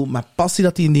 ik bedoel, met passie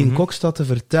dat hij in die kok staat te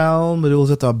vertellen. Ik bedoel,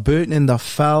 zit dat buiten in dat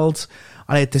veld.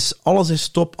 Alles is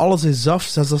top, alles is af.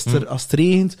 Zelfs als het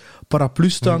regent,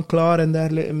 paraplu's staan klaar en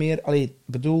dergelijke meer. Ik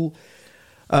bedoel,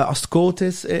 als het koud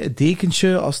is, het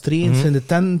dekentje. Als het regent, zijn de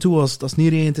tenten toe. Als het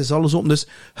niet regent, is alles open. Dus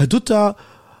je doet dat...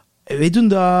 Wij doen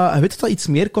dat... Je weet dat dat iets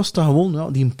meer kost dan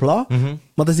gewoon die pla.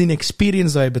 Maar dat is die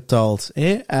experience dat je betaalt.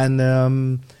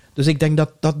 En... Dus ik denk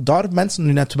dat daar mensen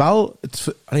nu net wel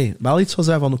iets van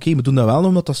zeggen van oké, we doen dat wel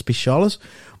omdat dat speciaal is.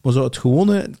 Maar zo het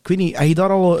gewone, ik weet niet, heb je daar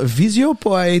al een visie op?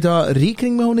 Heb je daar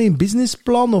rekening mee houden, een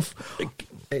businessplan? Of...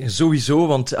 Sowieso,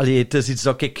 want het is iets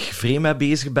dat ik vreemd mee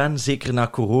bezig ben. Zeker na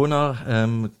corona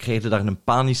krijg je daar een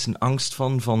panische angst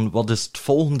van wat is het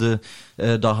volgende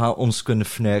dat gaat ons kunnen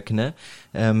fnuiken. Hè?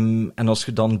 En als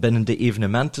je dan binnen de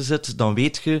evenementen zit, dan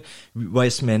weet je wat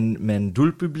is mijn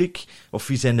doelpubliek, of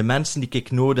wie zijn de mensen die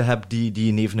ik nodig heb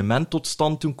die een evenement tot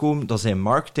stand doen komen. Dat zijn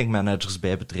marketingmanagers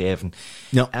bij bedrijven.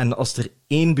 Ja. En als er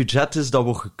één budget is dat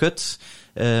wordt gekut...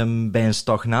 bij een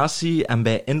stagnatie en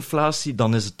bij inflatie,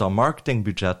 dan is het dat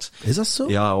marketingbudget. Is dat zo?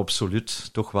 Ja, absoluut.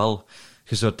 Toch wel.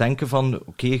 Je zou denken van,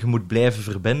 oké, je moet blijven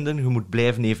verbinden, je moet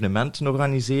blijven evenementen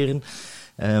organiseren.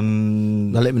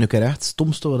 Dat lijkt me ook echt het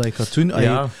stomste wat je gaat doen.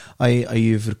 Als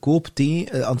je verkoop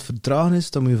aan het vertragen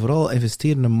is, dan moet je vooral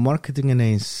investeren in marketing en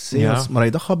in sales. Ja. Maar als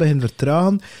je dat gaat beginnen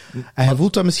vertragen, en je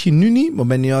voelt dat misschien nu niet, maar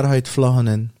binnen een jaar ga je het vlaggen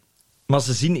in. Maar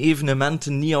ze zien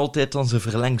evenementen niet altijd als een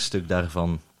verlengstuk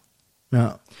daarvan.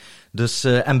 Ja. Dus,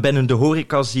 en binnen de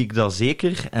horeca zie ik dat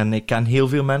zeker. En ik ken heel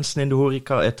veel mensen in de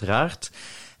horeca, uiteraard.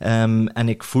 En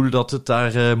ik voel dat het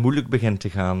daar moeilijk begint te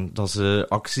gaan. Dat ze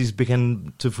acties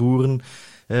beginnen te voeren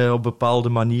op bepaalde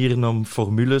manieren om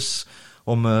formules,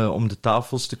 om de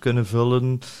tafels te kunnen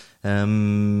vullen.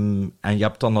 En je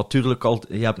hebt dan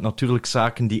natuurlijk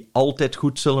zaken die altijd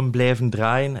goed zullen blijven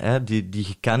draaien, hè, die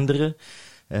gekenderen.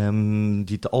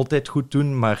 Die het altijd goed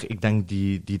doen, maar ik denk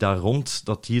die daar rond,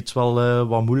 dat die het wel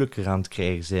wat moeilijker aan het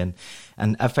krijgen zijn.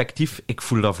 En effectief, ik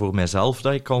voel dat voor mijzelf,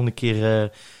 dat ik al een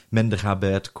keer minder ga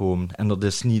buitenkomen. En dat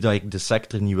is niet dat ik de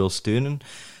sector niet wil steunen,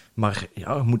 maar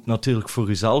ja, je moet natuurlijk voor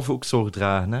jezelf ook zorg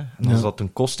dragen. Hè? En als dat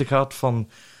ten koste gaat van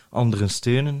anderen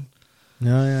steunen,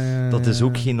 dat is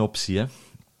ook geen optie. Hè?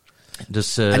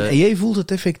 Dus, en jij voelt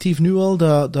het effectief nu al,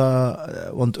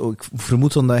 want ik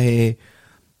vermoed dan dat jij...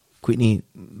 Ik weet niet,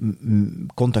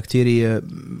 contacteer je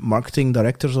marketing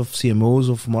directors of CMO's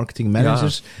of marketing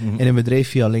managers in een bedrijf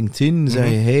via LinkedIn. Zeg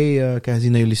je, hey, ik heb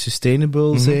gezien dat jullie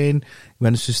sustainable zijn. Ik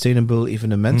ben een sustainable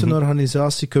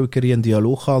evenementenorganisatie. Kun ik er in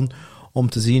dialoog gaan om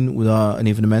te zien hoe dat een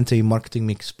evenement in je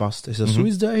marketingmix past? Is dat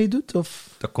zoiets dat je doet? Of?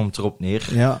 Dat komt erop neer.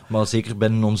 Ja. Maar zeker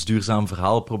binnen ons duurzaam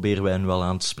verhaal proberen wij hen wel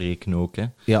aan te spreken ook. Hè?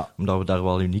 Ja. Omdat we daar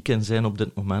wel uniek in zijn op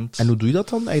dit moment. En hoe doe je dat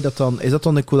dan? Is dat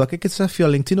dan, hoe dat ik het zeg, via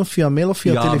LinkedIn of via mail of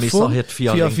via telefoon?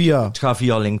 Meestal via. Het gaat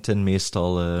via LinkedIn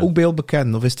meestal. Ook bij heel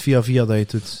bekend, of is het via je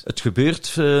het doet? Het gebeurt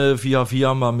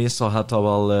via, maar meestal gaat dat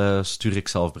wel, stuur ik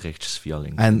zelf berichtjes via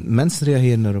LinkedIn. En mensen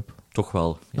reageren erop? Toch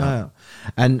wel, ja. Ja.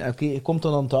 En oké, je komt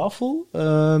dan aan tafel.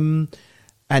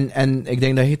 En ik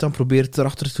denk dat je dan probeert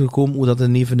erachter te komen hoe dat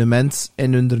een evenement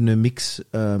in een mix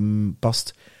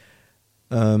past.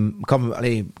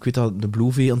 Ik weet dat de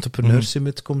Bluevee Entrepreneur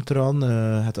Summit komt eraan.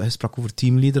 Hij sprak over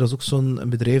Teamleader. Dat is ook zo'n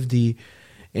bedrijf die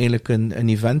eigenlijk een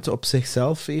event op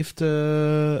zichzelf heeft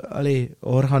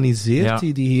georganiseerd,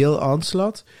 die heel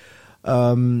aanslaat.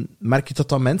 Merk je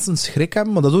dat mensen schrik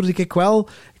hebben? Maar dat hoorde ik wel.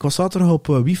 Ik was zaterdag op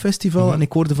Wie-festival en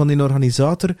ik hoorde van die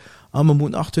organisator, we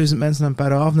moeten 8000 mensen en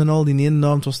per avond en al. Die ene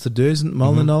avond was er 1000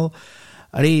 man en al.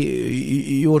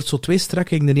 Je hoort zo twee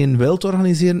strekkingen. De een wil te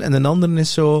organiseren en de andere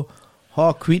is zo...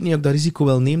 ik weet niet of ik dat risico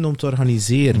wil nemen om te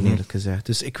organiseren, eerlijk gezegd.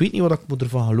 Dus ik weet niet wat ik moet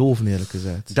ervan geloven, eerlijk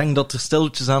gezegd. Ik denk dat er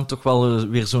stilletjes aan toch wel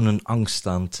weer zo'n angst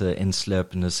aan het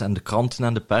insluipen is. En de kranten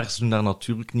en de pers doen daar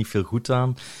natuurlijk niet veel goed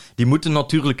aan. Die moeten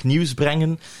natuurlijk nieuws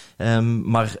brengen,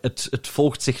 maar het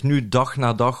volgt zich nu dag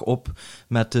na dag op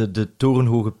met de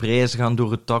torenhoge prijzen gaan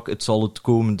door het dak. Het zal het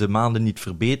komende maanden niet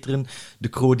verbeteren. De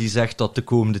Croo die zegt dat de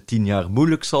komende 10 jaar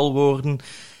moeilijk zal worden.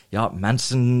 Ja,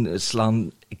 mensen slaan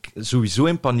sowieso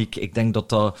in paniek. Ik denk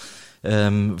dat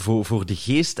voor de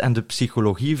geest en de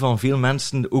psychologie van veel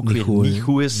mensen ook niet weer niet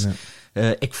goed is.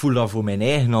 Nee. Ik voel dat voor mijn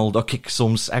eigen al, dat ik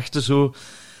soms echt zo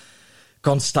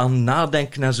kan staan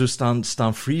nadenken en zo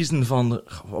staan freezen van,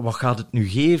 wat gaat het nu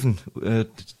geven?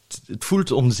 Het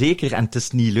voelt onzeker en het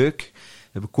is niet leuk.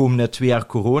 We komen uit 2 jaar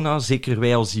corona, zeker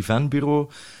wij als eventbureau.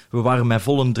 We waren met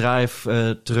volle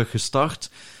drive terug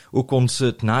gestart. Ook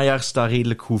het najaar staat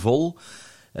redelijk goed vol.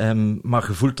 Maar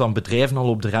je voelt dan bedrijven al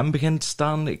op de rem beginnen te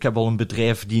staan. Ik heb al een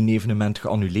bedrijf die een evenement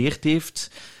geannuleerd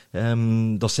heeft.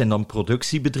 Dat zijn dan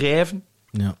productiebedrijven.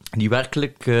 Ja. Die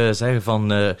werkelijk zeggen van,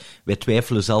 wij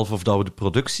twijfelen zelf of dat we de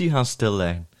productie gaan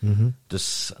stilleggen.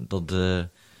 Dus dat,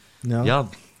 ja,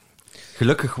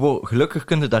 gelukkig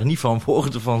kunnen daar niet van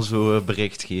worden van zo'n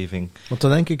berichtgeving. Want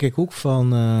dan denk ik ook van,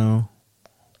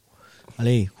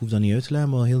 ik hoef dat niet uit te leggen,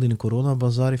 maar heel die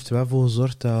coronabazaar heeft er wel voor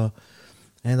gezorgd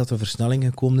dat er versnelling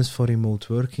gekomen is voor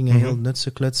remote working en heel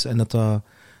nutse kluts. En dat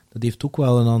heeft ook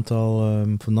wel van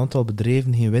een aantal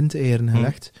bedrijven geen windeieren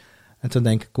gelegd. En dan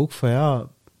denk ik ook van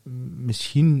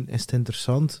misschien is het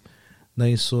interessant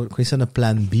dat je een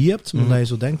plan B hebt, maar dat je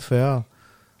zo denkt van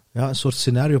een soort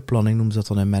scenarioplanning noemen ze dat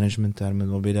dan in managementtermen,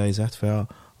 waarbij dat je zegt van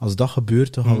als dat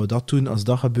gebeurt, dan gaan we dat doen, als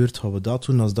dat gebeurt, gaan we dat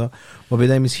doen, waarbij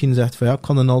dat je misschien zegt van ik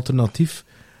kan een alternatief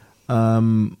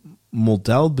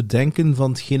model bedenken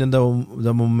van hetgene dat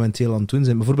we momenteel aan het doen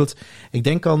zijn. Bijvoorbeeld, ik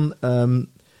denk aan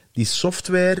die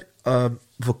software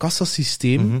voor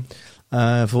kassasysteem,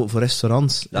 voor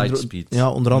restaurants. Lightspeed. Ja,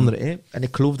 onder andere. En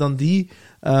ik geloof dan die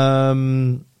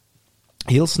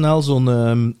heel snel zo'n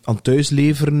aan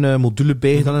thuisleveren module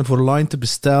bijgedaan voor line te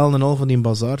bestellen en al van die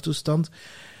bazaartoestand.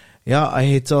 Ja, hij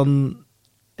heet dan...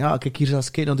 Ja, kijk hier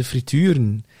eens kijken naar de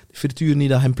frituren. De frituren die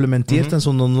dat geïmplementeerd en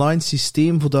zo'n online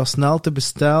systeem voor dat snel te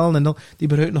bestellen en dan, die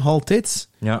gebruiken nog altijd.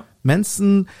 Ja.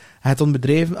 Mensen, hij heeft dan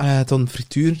bedrijven, hij heeft dan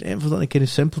frituren, voor dan een keer in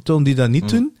Simpleton, die dat niet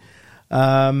doen.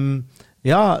 Dan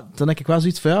denk ik wel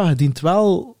zoiets van, je dient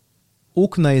wel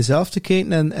ook naar jezelf te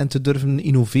kijken en te durven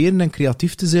innoveren en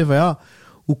creatief te zijn van,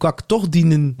 hoe kan ik toch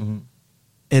die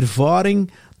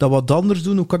ervaring dat wat anders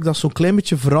doen, hoe kan ik dat zo'n klein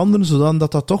beetje veranderen,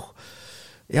 zodat dat toch,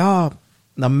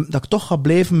 dat ik toch ga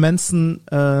blijven mensen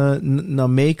naar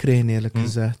mij krijgen, eerlijk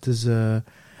gezegd. Dus,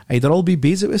 als je er al bij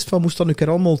bezig is, van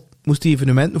moest die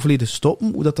evenementen volledig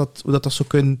stoppen, hoe dat zou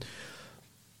kunnen...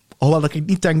 Alhoewel dat ik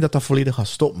niet denk dat dat volledig gaat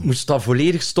stoppen. Moest dat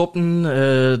volledig stoppen,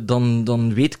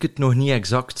 dan weet ik het nog niet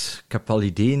exact. Ik heb wel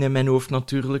ideeën in mijn hoofd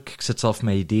natuurlijk. Ik zit zelf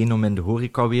met ideeën om in de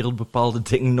horecawereld bepaalde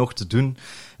dingen nog te doen.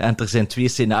 En er zijn 2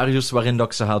 scenario's waarin dat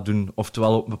ik ze ga doen.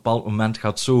 Oftewel, op een bepaald moment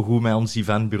gaat het zo goed met ons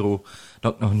eventbureau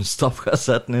dat ik nog een stap ga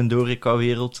zetten in de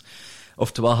horecawereld.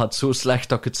 Oftewel, gaat het zo slecht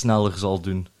dat ik het sneller zal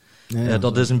doen. Ja,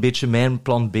 dat is een beetje mijn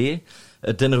plan B.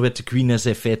 Dinner with the Queen is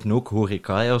in feite ook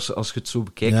horeca, als je het zo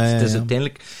bekijkt. Ja. Het is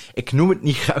uiteindelijk... Ik noem het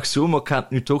niet graag zo, maar ik ga het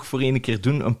nu toch voor één keer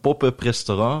doen. Een pop-up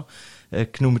restaurant.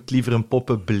 Ik noem het liever een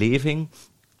pop-up beleving.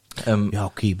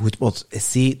 Oké, wat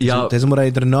is het is maar dat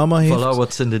je er een naam aan heeft. Voilà,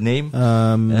 what's in the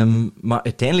name. Maar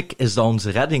uiteindelijk is dat onze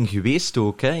redding geweest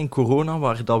ook, in corona,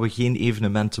 waar dat we geen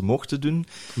evenementen mochten doen.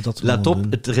 Let op,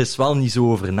 er is wel niet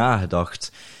zo over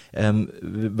nagedacht.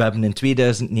 We hebben in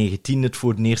 2019 het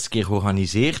voor de eerste keer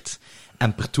georganiseerd.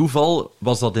 En per toeval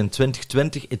was dat in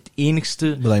 2020 het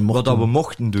enigste wat we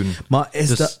mochten doen. Maar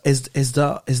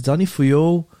is dat niet voor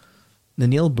jou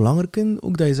een heel belangrijke?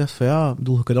 Ook dat je zegt van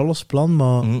je kunt alles plannen,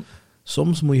 maar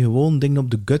soms moet je gewoon dingen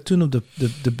op de gut doen, op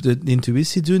de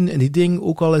intuïtie doen. En die dingen,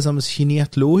 ook al is dat misschien niet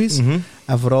echt logisch.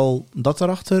 En vooral dat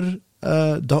erachter...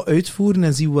 dat uitvoeren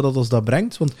en zien wat dat ons dat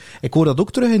brengt. Want ik hoor dat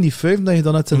ook terug in die 5 dat je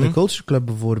dan net in de Culture Club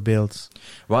bijvoorbeeld.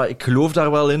 Ik geloof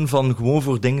daar wel in van gewoon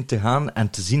voor dingen te gaan en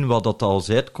te zien wat dat als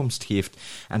uitkomst geeft.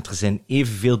 En er zijn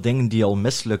evenveel dingen die al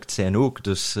mislukt zijn ook.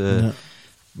 Dus,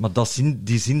 maar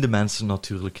die zien de mensen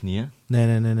natuurlijk niet.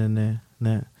 Hè?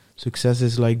 Nee. Success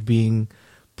is like being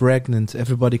pregnant.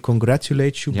 Everybody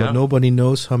congratulates you, but nobody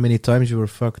knows how many times you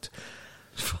were fucked.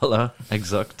 Voilà,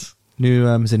 exact. Nu,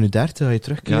 we zijn nu 30, als je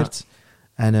terugkeert.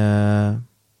 Ja. En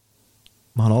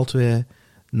we gaan altijd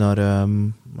naar...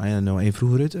 je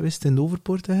vroeger uit geweest in de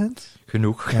Overpoort, Gent?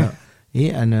 Genoeg. Ja.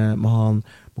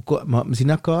 We zien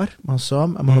elkaar, we gaan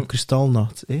samen en we gaan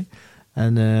kristalnacht.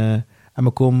 En we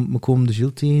komen de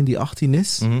Gilles tegen die 18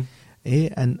 is.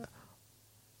 En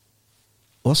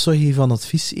wat zou je van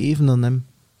advies geven aan hem?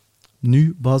 Nu,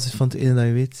 op basis van het ene dat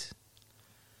je weet.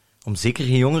 Om zeker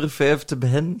geen jongere 5 te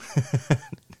beginnen.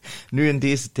 Nu in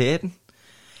deze tijden.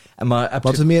 Maar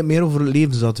wat is meer over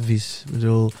levensadvies? Ik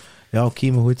bedoel, maar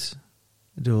goed.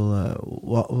 Ik bedoel,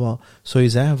 wat zou je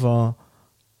zeggen van...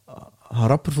 Ga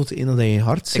rapper voor het ene dat je in je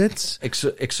hart zit?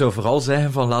 Ik zou vooral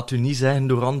zeggen van... Laat u niet zeggen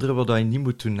door anderen wat je niet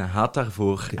moet doen. Ga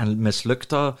daarvoor. Okay. En mislukt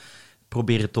dat,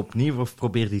 probeer het opnieuw of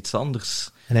probeer iets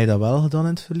anders. En heb je dat wel gedaan in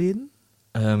het verleden?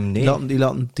 Nee. Die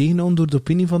laten tegenhouden door de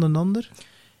opinie van een ander?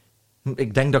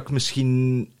 Ik denk dat ik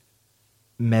misschien...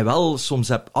 mij wel soms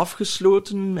heb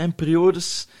afgesloten in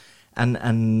periodes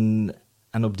en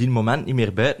op die moment niet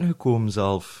meer buiten gekomen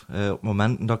zelf. Op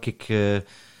momenten dat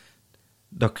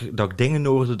ik dingen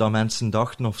hoorde dat mensen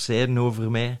dachten of zeiden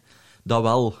over mij, dat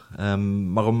wel.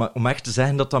 Maar om echt te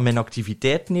zeggen dat mijn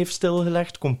activiteiten heeft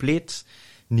stilgelegd, compleet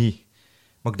niet.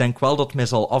 Maar ik denk wel dat het mij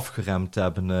zal afgeremd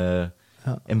hebben.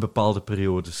 in bepaalde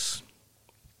periodes.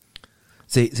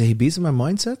 Zijn je bezig met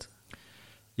mindset?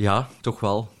 Ja, toch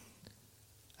wel.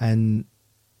 En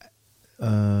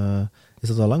is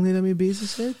dat al lang dat je daarmee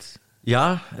bezig bent?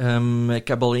 Ja, ik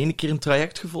heb al 1 keer een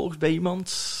traject gevolgd bij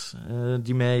iemand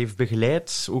die mij heeft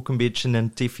begeleid. Ook een beetje in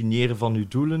het definiëren van uw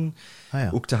doelen. Ah, ja.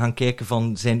 Ook te gaan kijken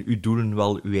van, zijn uw doelen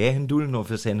wel uw eigen doelen of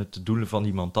zijn het de doelen van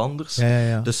iemand anders?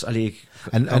 Ja. Dus,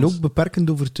 En ook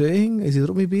beperkende overtuiging, is je er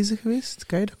ook mee bezig geweest?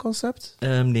 Ken je dat concept?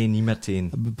 Nee, niet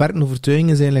meteen. Beperkende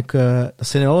overtuiging is eigenlijk, dat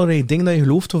zijn allerlei dingen dat je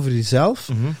gelooft over jezelf,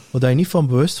 waar je niet van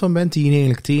bewust van bent, die je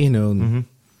eigenlijk tegenhouden.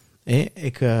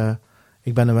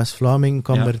 Ik ben een West-Vlaming,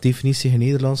 kan per definitie geen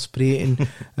Nederlands spreken.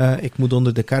 Ik moet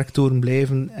onder de kerktoren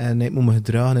blijven en ik moet me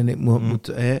gedragen en ik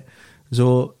moet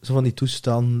zo van die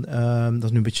toestand. Dat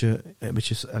is nu een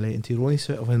beetje in het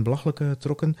ironische of in het belachelijke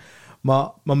getrokken. Maar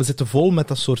we zitten vol met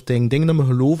dat soort dingen. Dingen dat we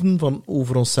geloven van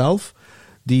over onszelf,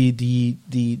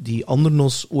 die anderen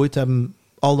ons ooit hebben,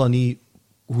 al dan niet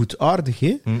goedaardig,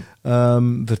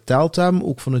 verteld hebben,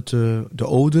 ook vanuit de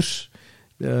ouders.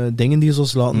 Dingen die ze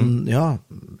ons laten,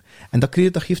 En dat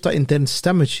geeft dat intern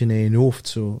stemmetje in je hoofd,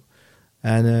 zo.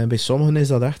 En bij sommigen is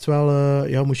dat echt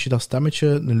wel, moest je dat stemmetje,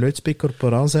 een luidspreker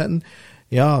op aanzetten,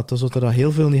 dan zat er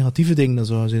heel veel negatieve dingen. Dan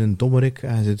zou je zijn een dommerik,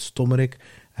 en je bent een stommerik,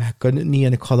 en je kunt het niet,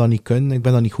 en ik ga dat niet kunnen, ik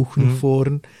ben daar niet goed genoeg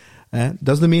voor.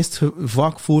 Dat is de meest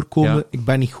vaak voorkomende, ik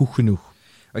ben niet goed genoeg.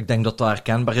 Ik denk dat dat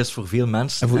herkenbaar is voor veel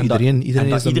mensen. En voor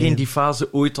iedereen die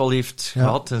fase ooit al heeft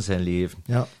gehad in zijn leven.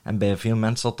 Ja. En bij veel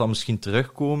mensen zal dat misschien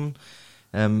terugkomen.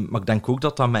 Maar ik denk ook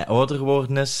dat dat met ouder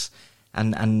worden is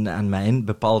en met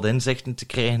bepaalde inzichten te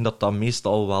krijgen, dat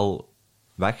meestal wel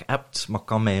weg hebt. Maar ik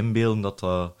kan mij inbeelden dat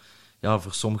dat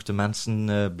voor sommige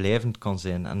mensen blijvend kan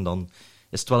zijn. En dan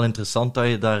is het wel interessant dat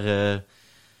je daar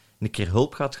een keer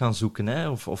hulp gaat gaan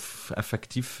zoeken, of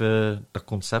effectief dat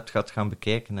concept gaat gaan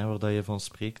bekijken, waar dat je van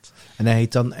spreekt. En hij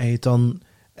dan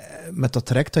met dat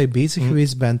traject dat je bezig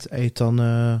geweest bent,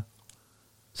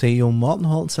 zijn jouw maat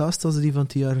nog al hetzelfde als die van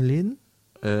 10 jaar geleden?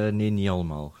 Nee, niet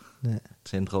allemaal. Nee. Het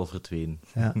zijn er al verdwenen.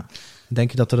 Ja.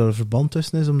 Denk je dat er een verband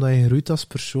tussen is, omdat je groeit als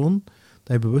persoon,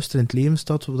 dat je bewuster in het leven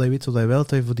staat, dat je weet wat je wil, dat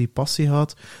je voor die passie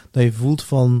gaat, dat je voelt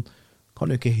van,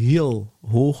 kan ik heel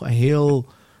hoog en heel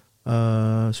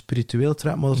spiritueel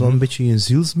trekken, maar dat is dan een beetje je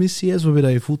zielsmissie is,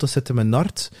 waarbij je voelt dat zit in mijn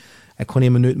hart. En ik ga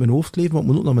niet uit mijn hoofd leven, maar ik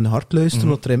moet ook naar mijn hart luisteren,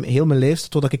 wat er in heel mijn lijf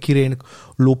staat, wat ik hier eigenlijk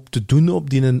loop te doen op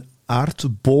die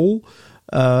aardbol.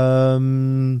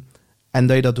 En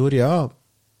dat je daardoor,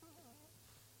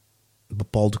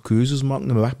 bepaalde keuzes maakt,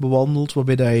 een weg bewandelt,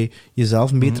 waarbij dat je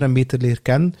jezelf beter en beter leert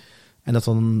kennen. En dat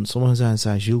dan sommigen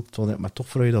zeggen, Gilles, het was maar toch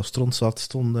voor je dat stront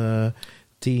stond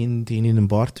tegen in een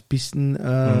bar te pisten,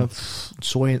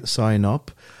 sign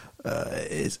up.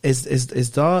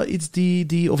 Is dat iets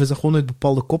of is dat gewoon uit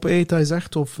bepaalde kop uit dat je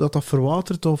zegt, of dat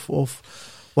verwatert, of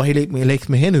wat lijkt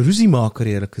me geen ruziemaker,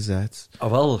 eerlijk gezegd.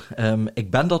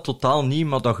 Ik ben dat totaal niet,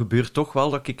 maar dat gebeurt toch wel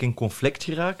dat ik in conflict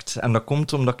geraakt. En dat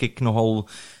komt omdat ik nogal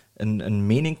een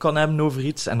mening kan hebben over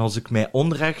iets. En als ik mij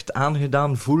onrecht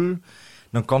aangedaan voel,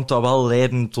 dan kan dat wel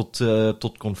leiden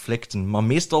tot conflicten. Maar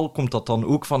meestal komt dat dan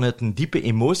ook vanuit een diepe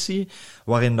emotie,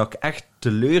 waarin dat ik echt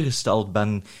teleurgesteld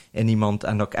ben in iemand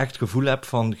en dat ik echt het gevoel heb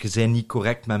van, je bent niet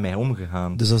correct met mij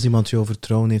omgegaan. Dus als iemand jouw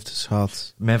vertrouwen heeft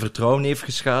geschaad? Mijn vertrouwen heeft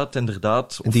geschaad,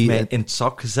 inderdaad. Of mij in het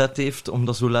zak gezet heeft, om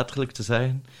dat zo letterlijk te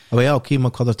zeggen. Oké, maar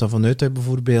ik ga er dan vanuit dat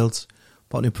bijvoorbeeld,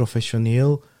 wat nu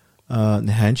professioneel, een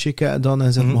handshake hebben dan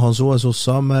en zeggen, we gaan zo en zo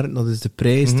samenwerken, dat is de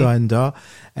prijs, dat en dat.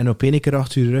 En op één keer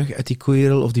achter je rug uit die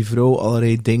kerel of die vrouw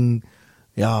allerlei dingen,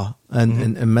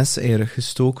 een mes in je rug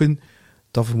gestoken.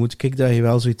 Dan vermoed ik dat je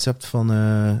wel zoiets hebt van,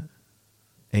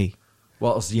 hey. Well,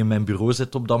 als die in mijn bureau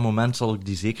zit op dat moment, zal ik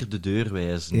die zeker de deur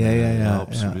wijzen. Ja,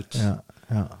 absoluut.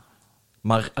 Ja.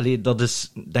 Maar ik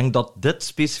denk dat dit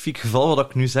specifiek geval, wat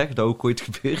ik nu zeg, dat ook ooit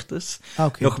gebeurd is,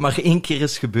 nog maar 1 keer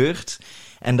is gebeurd.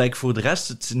 En dat ik voor de rest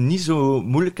het niet zo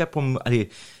moeilijk heb om... dat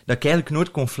ik eigenlijk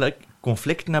nooit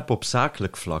conflicten heb op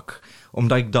zakelijk vlak.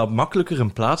 Omdat ik dat makkelijker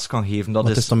een plaats kan geven. Maar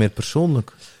het is dan meer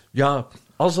persoonlijk? Ja,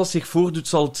 als dat zich voordoet,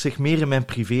 zal het zich meer in mijn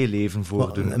privéleven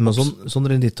voordoen. Maar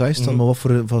zonder in details dan,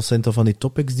 maar wat zijn dan van die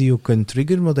topics die je kunt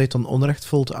triggeren, wat je dan onrecht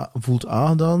voelt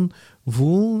aangedaan,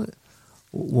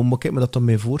 Hoe moet ik me dat dan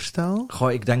mee voorstellen?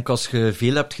 Ik denk als je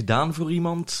veel hebt gedaan voor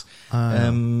iemand,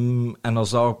 en als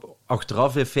dat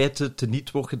achteraf in feite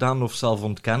teniet wordt gedaan of zelf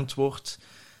ontkend wordt,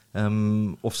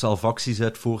 of zelf acties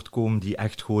uit voortkomen die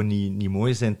echt gewoon niet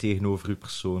mooi zijn tegenover uw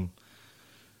persoon.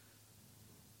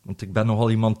 Want ik ben nogal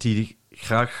iemand die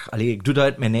graag... ik doe dat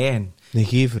uit mijn eigen. Een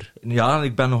gever. Ja,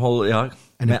 ik ben nogal... Ja,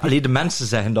 de mensen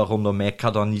zeggen dat rondom mij. Ik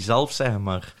ga dat niet zelf zeggen,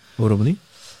 maar... Waarom niet?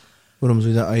 Waarom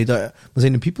zou je dat... Maar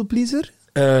zijn je een people pleaser?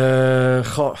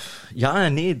 Ja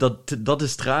en nee, dat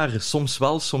is het rare. Soms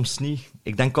wel, soms niet.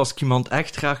 Ik denk als ik iemand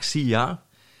echt graag zie, ja.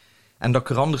 En dat ik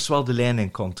er anders wel de lijn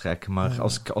in kan trekken. Maar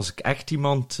als ik echt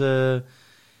iemand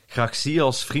graag zie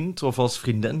als vriend of als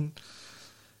vriendin...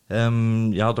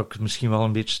 dat ik misschien wel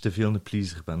een beetje te veel een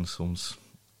pleaser ben soms.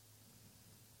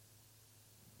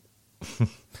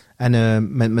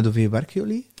 En met hoeveel werken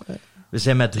jullie? We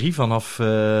zijn met 3 vanaf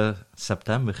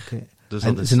september. Okay. Dus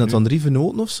en zijn dat dan 3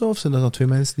 venoten of zo? Of zijn dat dan 2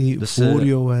 mensen die dus, voor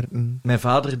jou werken? Mijn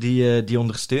vader die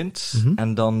ondersteunt. Mm-hmm.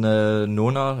 En dan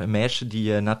Nona, een meisje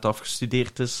die net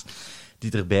afgestudeerd is,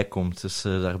 die erbij komt. Dus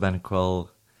daar ben ik wel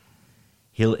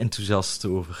heel enthousiast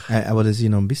over. En wat is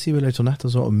je ambitie? Wil je dan echt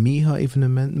zo een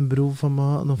mega-evenementenbureau van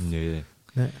maken? Of?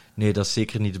 Nee, dat is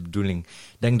zeker niet de bedoeling.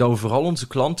 Ik denk dat we vooral onze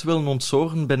klanten willen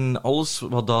ontzorgen binnen alles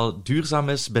wat dat duurzaam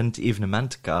is binnen het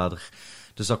evenementenkader.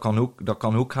 Dus dat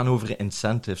kan ook gaan over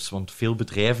incentives, want veel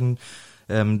bedrijven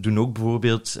doen ook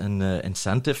bijvoorbeeld een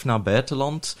incentive naar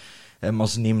buitenland. Maar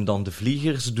ze nemen dan de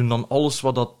vlieger, ze doen dan alles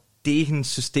wat dat tegen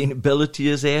sustainability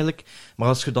is eigenlijk. Maar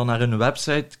als je dan naar hun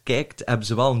website kijkt, hebben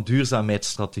ze wel een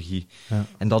duurzaamheidsstrategie. Ja.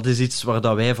 En dat is iets waar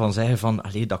dat wij van zeggen van,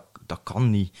 dat kan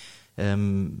niet.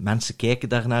 Mensen kijken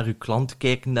daarnaar, uw klanten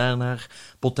kijken daarnaar,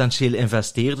 potentiële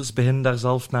investeerders beginnen daar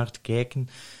zelf naar te kijken.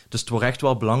 Dus het wordt echt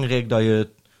wel belangrijk dat je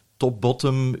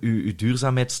top-bottom uw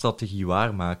duurzaamheidsstrategie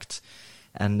waarmaakt.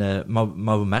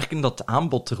 Maar we merken dat het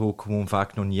aanbod er ook gewoon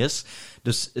vaak nog niet is.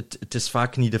 Dus het is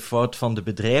vaak niet de fout van de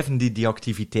bedrijven die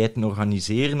activiteiten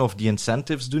organiseren of die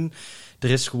incentives doen. Er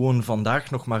is gewoon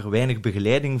vandaag nog maar weinig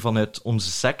begeleiding vanuit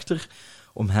onze sector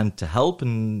om hen te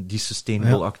helpen die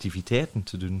sustainable activiteiten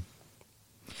te doen.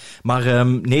 Maar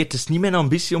nee, het is niet mijn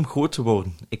ambitie om groot te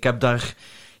worden. Ik heb daar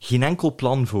geen enkel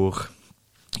plan voor.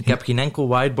 Ik heb geen enkel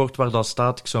whiteboard waar dat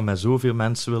staat, ik zou met zoveel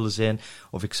mensen willen zijn,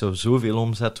 of ik zou zoveel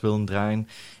omzet willen draaien.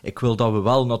 Ik wil dat we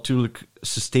wel natuurlijk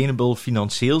sustainable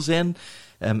financieel zijn.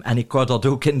 En ik hou dat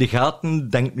ook in de gaten.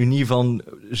 Denk nu niet van,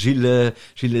 Gilles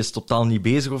is totaal niet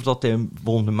bezig, of dat hij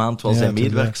volgende maand wel zijn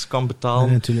medewerkers kan betalen.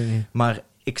 Nee, natuurlijk niet. Maar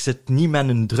ik zit niet met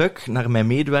een druk naar mijn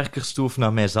medewerkers toe of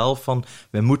naar mijzelf van,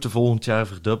 wij moeten volgend jaar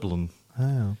verdubbelen.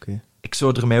 Oké. Ik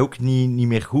zou er mij ook niet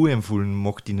meer goed in voelen,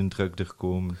 mocht die een druk er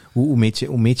komen. Hoe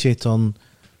meet je het dan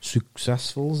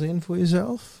succesvol zijn voor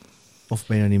jezelf? Of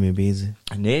ben je er niet mee bezig?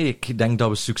 Nee, ik denk dat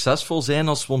we succesvol zijn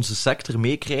als we onze sector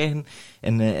meekrijgen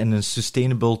in een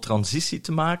sustainable transitie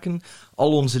te maken.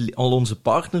 Al onze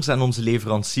partners en onze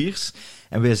leveranciers.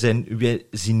 En wij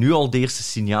zien nu al de eerste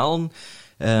signalen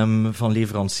van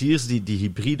leveranciers die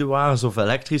hybride wagens of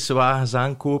elektrische wagens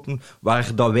aankopen,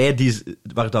 waar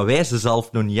dat wij ze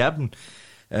zelf nog niet hebben.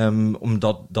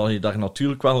 Omdat je daar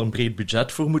natuurlijk wel een breed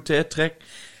budget voor moet uittrekken.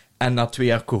 En na 2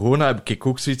 jaar corona heb ik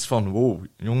ook zoiets van, wow,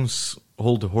 jongens,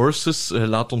 hold the horses,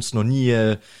 laat ons nog niet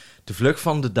de vlug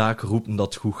van de daken roepen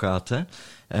dat het goed gaat. Hè.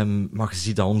 Maar je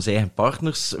ziet dat onze eigen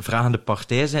partners vragende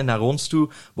partij zijn naar ons toe,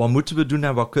 wat moeten we doen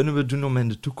en wat kunnen we doen om in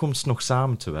de toekomst nog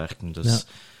samen te werken. Dus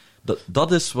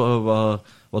dat is wat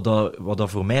dat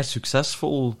voor mij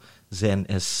succesvol zijn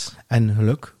is. En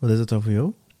geluk, wat is het dan voor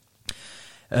jou?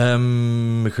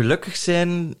 Gelukkig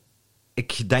zijn,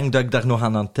 ik denk dat ik daar nog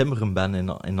aan het timmeren ben,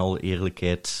 in alle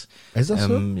eerlijkheid. Is dat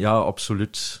zo? Ja,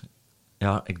 absoluut.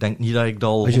 Ja, ik denk niet dat ik dat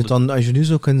al... Als je nu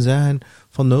zou kunnen zeggen,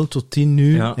 van 0 tot 10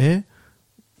 nu,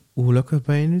 hoe gelukkig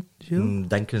ben je nu, Gilles?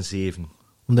 Denk een 7.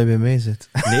 Omdat je bij mij zit.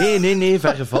 Nee,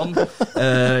 verre van.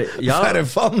 Verre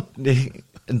van? Nee,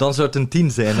 en dan zou het een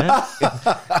 10 zijn, hè.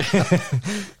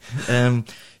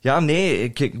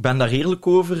 Ik ben daar eerlijk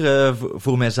over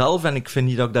voor mijzelf en ik vind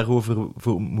niet dat ik daarover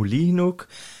voor moet liegen ook.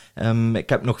 Ik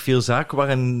heb nog veel zaken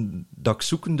waarin dat ik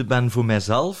zoekende ben voor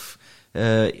mijzelf.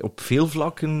 Op veel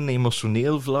vlakken,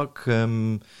 emotioneel vlak.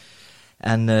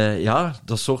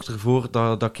 Dat zorgt ervoor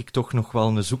dat ik toch nog wel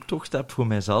een zoektocht heb voor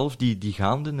mijzelf die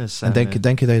gaande is. En denk je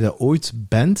dat je dat ooit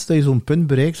bent? Dat je zo'n punt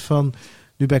bereikt van,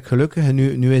 nu ben ik gelukkig en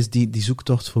nu is die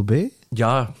zoektocht voorbij?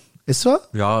 Ja. Is dat?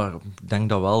 Ja, ik denk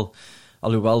dat wel.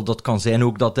 Alhoewel, dat kan zijn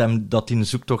ook dat die een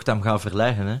zoektocht hem gaat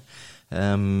verleggen. Hè.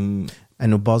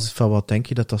 En op basis van wat denk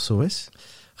je dat zo is?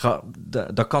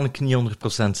 Dat kan ik niet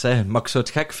 100% zeggen. Maar ik zou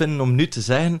het gek vinden om nu te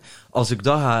zeggen,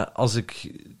 als ik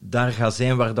daar ga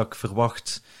zijn waar dat ik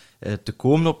verwacht te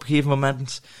komen op een gegeven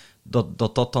moment,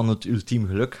 dat dan het ultiem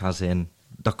geluk gaat zijn.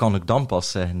 Dat kan ik dan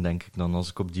pas zeggen, denk ik dan, als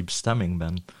ik op die bestemming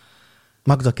ben.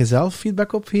 Mag ik daar zelf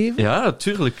feedback op geven? Ja,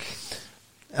 tuurlijk.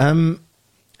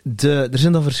 Er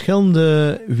zijn dan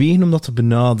verschillende wegen om dat te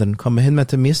benaderen. Ik ga beginnen met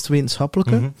de meest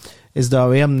wetenschappelijke. Mm-hmm. Is dat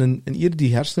wij hebben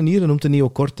die hersennier, dat noemt de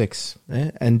neocortex. Hè?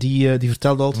 En die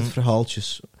vertelt altijd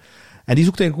verhaaltjes. En die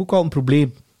zoekt eigenlijk ook al een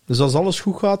probleem. Dus als alles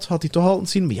goed gaat, gaat hij toch altijd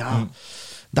zien, maar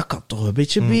dat kan toch een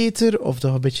beetje beter, of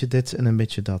toch een beetje dit en een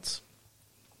beetje dat.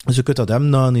 Dus je kunt dat hebben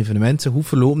na een evenement, hoe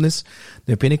verlopen is, dat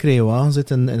je op een keer in je wagen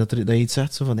zit en dat je iets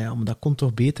zegt, zo van, ja, maar dat komt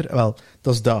toch beter? Wel,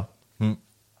 dat is dat.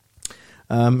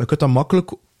 Je kunt daar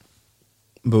makkelijk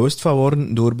bewust van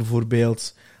worden door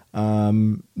bijvoorbeeld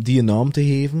die een naam te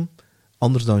geven,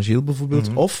 anders dan Gilles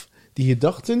bijvoorbeeld, of die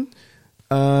gedachten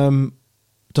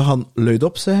te gaan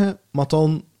luidop zeggen, maar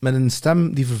dan met een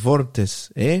stem die vervormd is.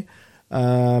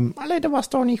 Allee, dat was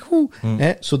toch niet goed.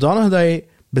 Zodanig dat je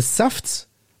beseft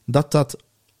dat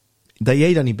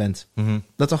jij dat niet bent.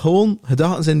 Dat gewoon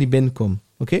gedachten zijn die binnenkomen.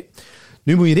 Oké?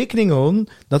 Nu moet je rekening houden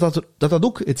dat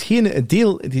ook het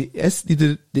deel is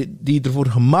die ervoor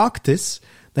gemaakt is,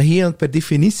 dat je per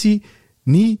definitie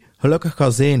niet gelukkig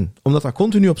kan zijn. Omdat dat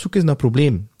continu op zoek is naar een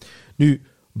probleem. Nu,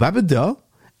 we hebben dat,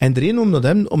 en de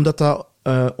reden omdat dat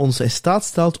ons in staat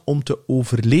stelt om te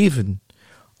overleven.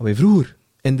 Als wij vroeger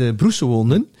in de broesen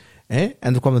woonden, en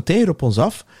er kwam een tijger op ons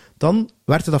af, dan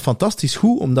werd dat fantastisch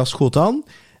goed, omdat schoot aan,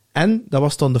 en dat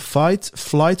was dan de fight,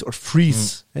 flight or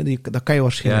freeze. Dat kan je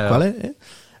waarschijnlijk wel. Hè.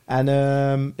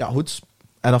 En goed.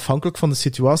 En afhankelijk van de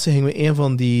situatie gingen we een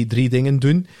van die 3 dingen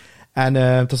doen. En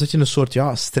dan zit je in een soort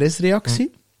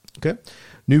stressreactie. Okay.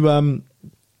 Nu,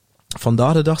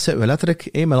 vandaag de dag zitten we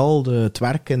letterlijk, met al het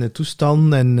werk en de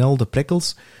toestanden en al de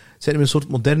prikkels, zitten we in een soort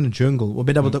moderne jungle,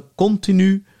 waarbij dat we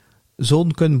continu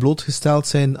zouden kunnen blootgesteld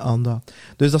zijn aan dat.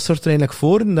 Dus dat zorgt er eigenlijk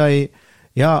voor dat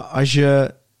je, als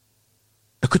je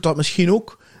kunt dat misschien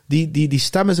ook, die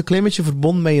stem is een klein beetje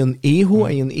verbonden met je ego,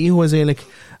 en je ego is eigenlijk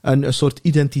een soort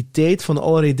identiteit van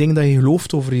allerlei dingen dat je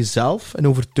gelooft over jezelf, en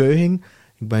overtuiging.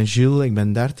 Ik ben Gilles, ik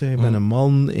ben 30, ik ben een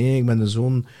man, ik ben de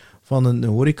zoon van een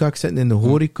horeca, ik zit in de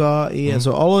horeca, en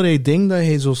zo allerlei dingen dat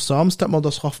je zo samenstelt, maar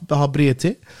dat gaat breed,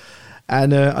 hè.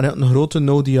 En een grote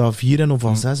Nodia 4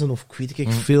 of 6 of ik weet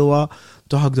ik veel wat,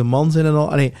 toch ga ik de man zijn en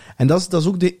al. En dat is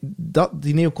ook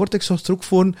die neocortex zorgt er ook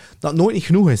voor dat het nooit niet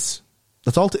genoeg is.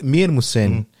 Dat het altijd meer moet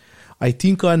zijn. Als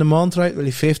je 10k in de maand draait, wil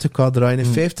je 50k draaien. En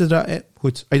 50 draaien,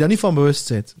 goed. Als je daar niet van bewust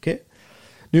bent, oké?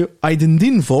 Nu, als je de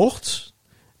dien volgt,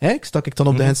 stak ik dan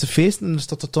op de Gentse feesten, en dan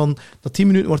staat het dan, dat 10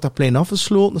 minuten wordt dat plein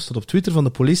afgesloten, dat staat op Twitter van de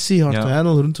politie, Hart en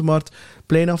Hendel, Groentemarkt,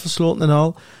 plein afgesloten en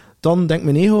al. Dan denkt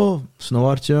mijn ego,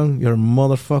 Snowhart, jong, you're a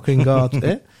motherfucking god.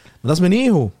 Maar dat is mijn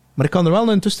ego. Maar ik kan er wel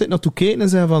in de tussentijd naartoe kijken en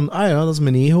zeggen van, dat is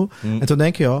mijn ego. En toen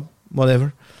denk je,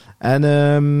 whatever.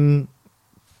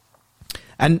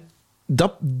 En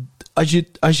dat, als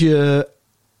je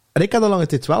en ik heb dat lange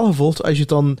tijd wel gevolgd, als je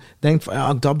dan denkt van,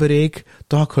 als ik dat bereik,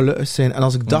 dan ga ik gelukkig zijn. En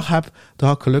als ik dat heb, dan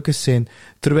ga ik gelukkig zijn.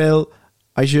 Terwijl,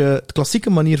 als je, de klassieke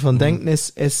manier van denken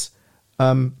is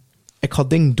ik ga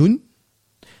dingen doen,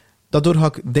 daardoor ga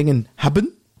ik dingen hebben,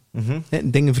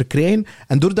 dingen verkrijgen,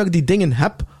 en doordat ik die dingen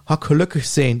heb, ga ik gelukkig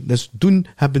zijn. Dus doen,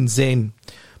 hebben, zijn.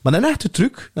 Maar een echte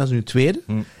truc, dat is nu het tweede,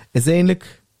 is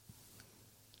eigenlijk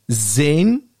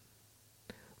zijn,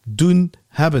 doen,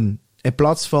 hebben. In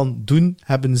plaats van doen,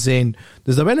 hebben, zijn.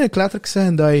 Dus dat wil ik letterlijk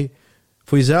zeggen dat je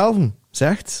voor jezelf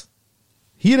zegt,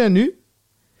 hier en nu,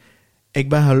 ik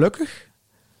ben gelukkig,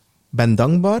 ben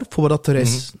dankbaar voor wat er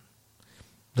is.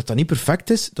 Dat dat niet perfect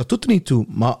is, dat doet er niet toe.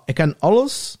 Maar ik ken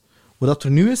alles wat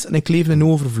er nu is en ik leef in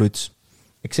overvloed.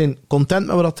 Ik ben content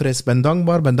met wat er is. Ben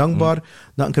dankbaar dat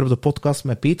ik een keer op de podcast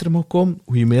met Peter mag komen.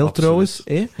 Goeie mail trouwens.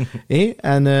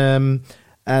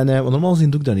 Want normaal gezien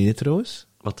doe ik dat niet, trouwens.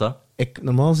 Wat dat?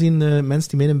 Normaal zien mensen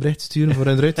die mij een bericht sturen voor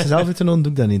hun eruit zelf uit te nodigen,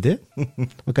 doe ik dat niet. Hè? Maar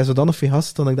ik heb zo dan nog veel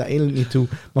gasten, dan ik dat eigenlijk niet doe.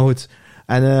 Maar goed.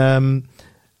 En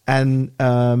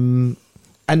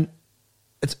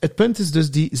het punt is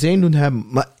dus die zijn doen hebben.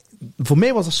 Maar voor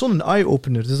mij was dat zo'n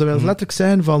eye-opener. Dus dat wil letterlijk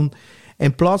zeggen van,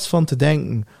 in plaats van te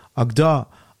denken, als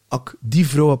ik die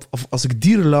vrouw heb, of als ik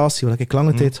die relatie, wat ik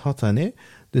lange tijd had,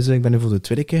 dus ik ben nu voor de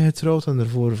tweede keer getrouwd, en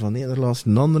daarvoor van één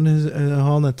relatie een andere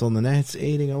gegaan, en dan een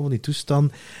echtscheiding, al die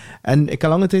toestand. En ik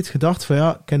heb lange tijd gedacht van,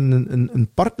 ik heb een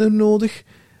partner nodig,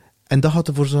 en dat gaat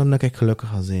ervoor zorgen dat ik gelukkig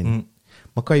ga zijn.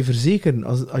 Maar kan je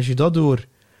verzekeren, als je dat door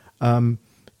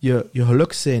je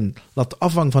geluk zijn laat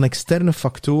afhangen van externe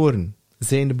factoren,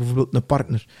 zijnde bijvoorbeeld een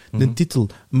partner, een titel,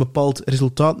 een bepaald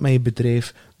resultaat met je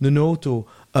bedrijf, een auto,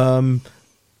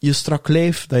 je strak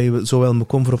lijf, dat je zo wel me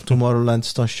komt voor op Tomorrowland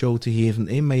staan show te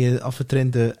geven, met je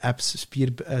afgetrainde apps,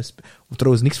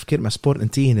 trouwens niks verkeerd met sport en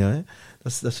tegen,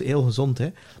 dat is heel gezond,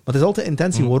 maar het is altijd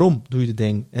intentie, waarom doe je de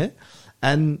ding,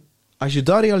 en als je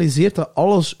daar realiseert dat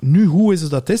alles nu hoe is als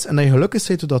dat is, en dat je gelukkig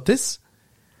bent hoe dat is,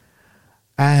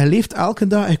 en je leeft elke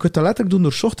dag, en je kunt dat letterlijk doen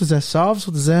door 's ochtends en 's avonds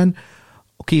te zeggen,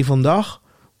 oké, vandaag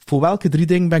voor welke 3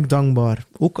 dingen ben ik dankbaar?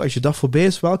 Ook als je dag voorbij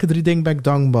is, welke 3 dingen ben ik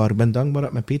dankbaar? Ik ben dankbaar dat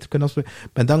ik met Peter kan afspreken.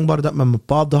 Ik ben dankbaar dat ik met mijn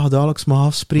pa dagelijks mag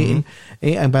afspreken.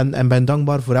 En ben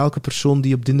dankbaar voor elke persoon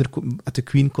die op dinner at the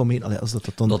Queen komt. Allee, als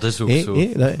dat dan... Dat is ook zo.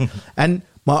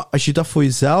 Maar als je dat voor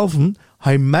jezelf, ga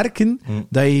je merken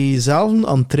dat je jezelf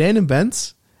aan het trainen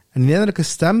bent. En die innerlijke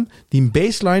stem, die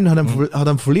baseline, gaat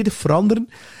hem volledig veranderen.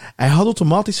 En hij gaat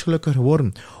automatisch gelukkiger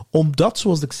worden. Omdat,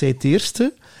 zoals ik zei het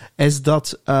eerste, is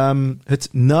dat het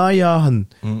najagen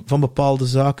van bepaalde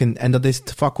zaken, en dat is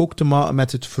vaak ook te maken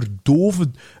met het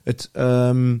verdoven, het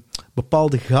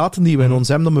bepaalde gaten die we in ons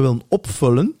hebben, dat we willen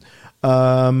opvullen,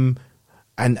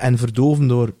 en verdoven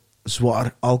door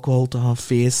zwaar alcohol te gaan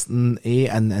feesten,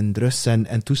 en drugs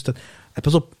en toestand. En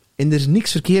pas op, en er is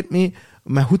niks verkeerd mee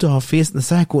met goed te gaan feesten, dat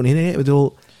zeg ik ook niet. Ik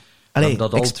bedoel... We hebben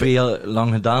dat al 2 jaar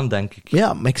lang gedaan, denk ik.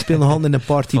 Ja, maar ik speel nog altijd in een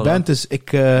partyband, dus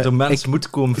ik... de mens moet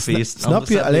komen feesten, snap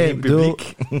je? Allee,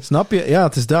 publiek. Snap je? Ja,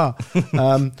 het is dat.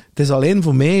 Het is alleen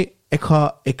voor mij...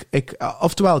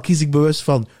 Oftewel kies ik bewust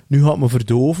van, nu ga ik me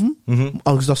verdoven,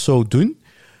 als ik dat zou doen.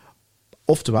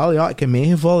 Oftewel, ja, in mijn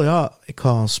geval, ja, ik ga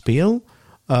gaan spelen.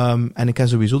 En ik heb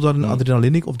sowieso daar een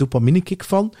adrenaline of dopamine kick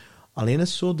van. Alleen is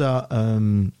het zo dat...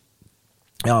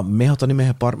 ja, mij gaat dat niet meer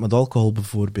gepaard met alcohol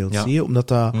bijvoorbeeld. Zie je?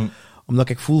 Omdat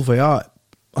ik voel van ja,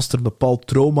 als er een bepaald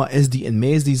trauma is die in mij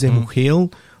is, die zich nog heel,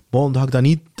 dan ga ik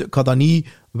dat niet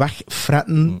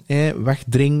wegfretten,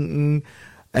 wegdrinken,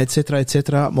 et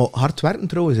cetera. Maar hard werken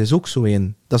trouwens is ook zo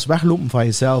een. Dat is weglopen van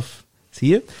jezelf. Zie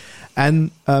je?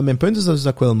 En mijn punt is dus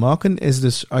dat ik wil maken, is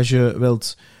dus als je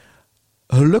wilt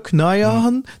geluk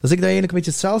najagen, dan zeg ik dat eigenlijk een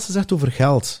beetje hetzelfde zegt over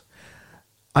geld.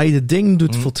 Als je de dingen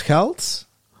doet voor het geld,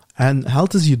 en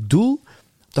geld is je doel,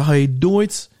 dan ga je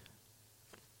nooit,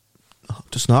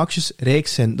 tussen haakjes, rijk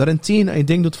zijn. Daarentegen, als je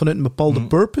dingen doet vanuit een bepaalde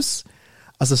purpose,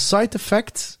 als een side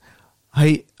effect,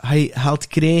 ga je geld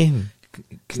krijgen.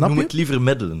 Ik noem het liever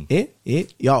middelen.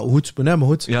 Ja, goed. Maar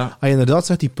goed. Ja. Als je inderdaad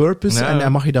zegt die purpose,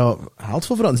 en mag je daar geld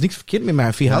voor vragen. Er is niks verkeerd mee, maar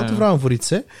je veel geld te vragen voor iets.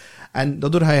 Hè. En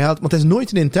daardoor ga je geld... Maar het is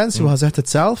nooit een intentie, want je zegt het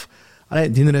zelf.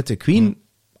 Dinner at the Queen,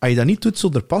 als je dat niet doet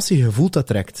zonder passie, je voelt dat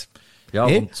direct. Ja,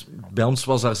 want bij ons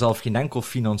was daar zelf geen enkel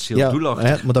financieel doel achter.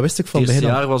 Ja, maar dat wist ik van het begin.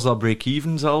 Het eerste jaar was dat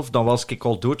break-even zelf. Dan was ik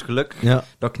al doodgelukkig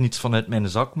dat ik niets vanuit mijn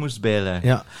zak moest bijleggen.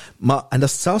 Ja, maar, en dat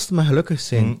is hetzelfde met gelukkig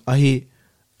zijn. Als je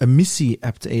een missie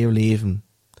hebt in je leven,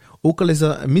 ook al is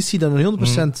dat een missie dat nog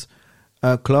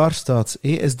 100% klaar staat,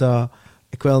 is dat,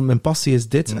 mijn passie is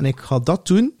dit, en ik ga dat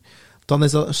doen, dan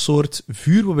is dat een soort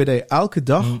vuur waarbij je elke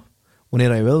dag,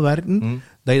 wanneer je wil werken,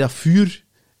 dat je dat vuur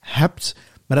hebt.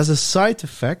 Maar dat is een side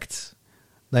effect,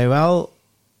 dat je wel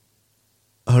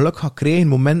geluk gaat krijgen,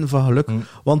 momenten van geluk.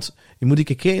 Want je moet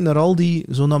kijken naar al die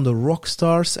zogenaamde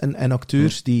rockstars en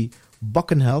acteurs die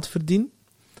bakken geld verdienen.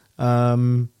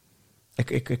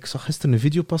 Ik zag gisteren een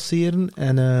video passeren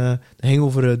en dat ging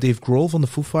over Dave Grohl van de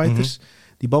Foo Fighters.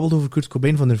 Die babbelde over Kurt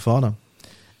Cobain van Nirvana.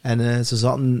 En ze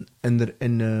zaten ik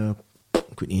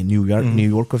weet niet, in New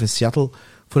York of in Seattle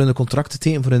voor een contract te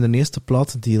tekenen voor hun eerste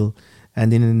platendeal. En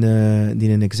die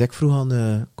een exec vroeg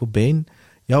aan Cobain,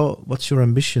 what's your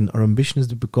ambition? Our ambition is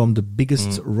to become the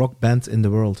biggest rock band in the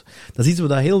world. Dat is iets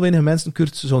wat heel weinig mensen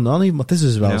Kurt zo aangeven, maar het is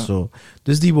dus wel zo.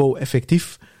 Dus die wou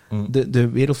effectief de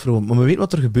wereld veroveren. Maar we weten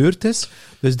wat er gebeurd is.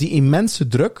 Dus die immense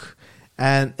druk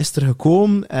en is er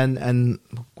gekomen en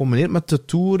gecombineerd met de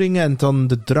touringen en dan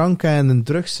de drank en de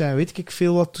drugs en weet ik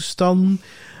veel wat toestanden.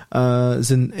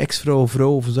 Zijn ex-vrouw,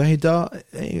 hoe zeg je dat?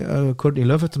 Courtney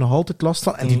Love heeft er nog altijd last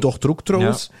van. En die dochter ook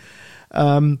trouwens.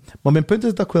 Ja. Maar mijn punt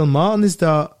is dat ik wil maken, is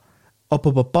dat op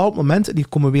een bepaald moment, en die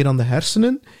komen weer aan de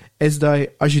hersenen, is dat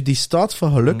als je die staat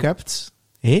van geluk hebt,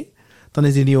 dan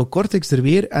is die nieuwe cortex er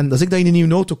weer, en dat is dat je een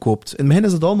nieuwe auto koopt. In het begin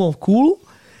is het allemaal cool,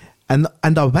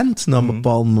 en dat went na een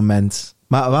bepaald moment.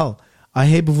 Maar wel, als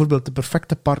jij bijvoorbeeld de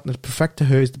perfecte partner, het perfecte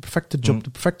huis, de perfecte job, de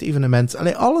perfecte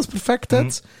evenement, alles perfect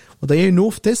hebt, wat dat in je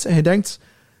hoofd is, en je denkt,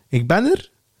 ik ben er,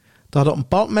 dan op een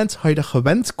bepaald moment ga je dat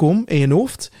gewend komen in je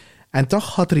hoofd, en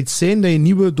toch gaat er iets zijn dat je een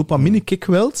nieuwe dopamine-kick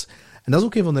wilt. En dat is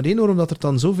ook een van de redenen waarom dat er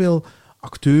dan zoveel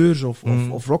acteurs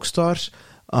of rockstars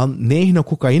aan neigen naar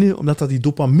cocaïne, omdat dat die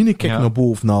dopamine-kick naar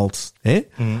boven haalt.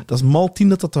 Dat is mal 10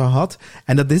 dat gaat.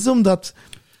 En dat is omdat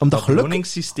geluk...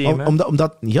 beloningssysteem,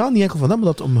 omdat, ja, niet enkel van dat,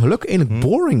 maar dat geluk eigenlijk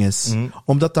boring is.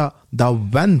 Omdat dat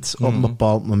went op een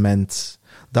bepaald moment.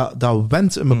 Dat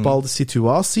went een bepaalde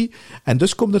situatie. En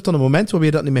dus komt er dan een moment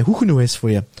waarbij dat niet meer goed genoeg is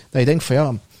voor je. Dat je denkt van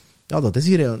ja, dat is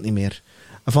hier eigenlijk niet meer.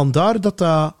 En vandaar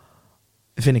dat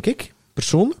vind ik,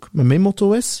 persoonlijk, mijn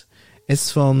motto is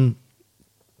van,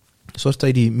 zorg dat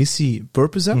je die missie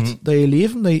purpose hebt, dat je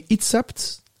leven, dat je iets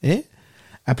hebt,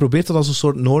 en probeer dat als een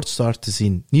soort Noordstar te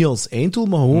zien. Niet als einddoel,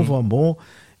 maar gewoon van,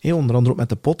 Onder andere ook met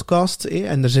de podcast.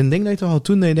 En er zijn dingen dat je gaat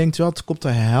doen dat je denkt, ja, het komt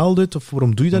dat je geld uit, of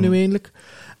waarom doe je dat nu eigenlijk?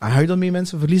 En ga je dan mee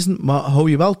mensen verliezen? Maar hou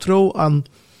je wel trouw aan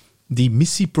die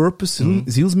missie, purpose,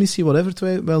 zielsmissie, whatever het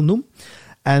wij wel noemen.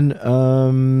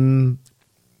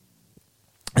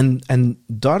 En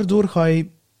daardoor ga je...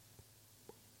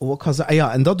 Wat ik ga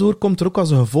zeggen, en daardoor komt er ook als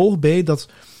een gevolg bij dat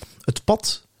het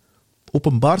pad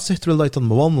openbaart zich terwijl je aan het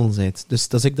bewandelen bent. Dus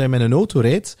dat is ik dat je met een auto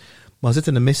rijdt, maar je zit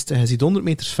in de mist en je ziet 100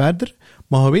 meters verder,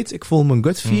 maar je weet, ik volg mijn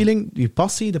gut feeling, die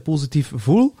passie, de positieve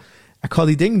gevoel, ik ga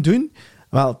die dingen doen,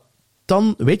 wel,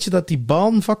 dan weet je dat die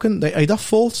baanvakken, dat als je dat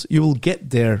volgt, you will get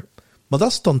there. Maar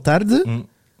dat is dan derde,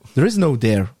 there is no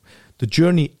there. The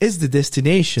journey is the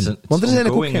destination. Want er is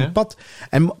eigenlijk ook geen pad.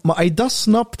 Maar als je dat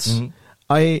snapt,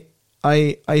 als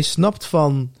je snapt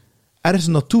van ergens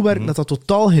naartoe werken dat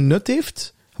totaal geen nut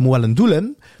heeft, je moet wel een doel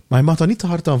hebben, maar je mag daar niet te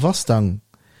hard aan vasthangen.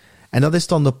 En dat is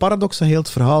dan de paradox van heel het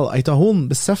verhaal. Als je dat gewoon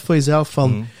beseft van jezelf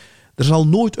van, er zal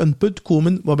nooit een punt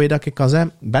komen waarbij dat ik kan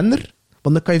zeggen, ik ben er,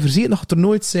 want dan kan je verzekerd nog het er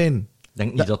nooit zijn. Ik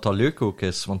denk niet dat dat leuk ook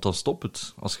is, want dan stopt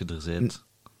het als je er bent.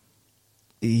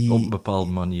 Op een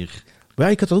bepaalde manier. Ja,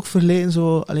 ik had dat ook verleden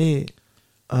zo,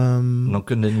 dan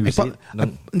kun je nu zien...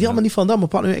 maar niet van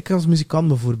dat, maar ik als muzikant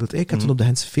bijvoorbeeld. Ik had toen op de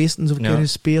Gentse feesten zo'n keer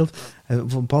gespeeld. En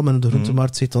op een bepaald moment op de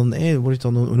groentemarkt zit dan, word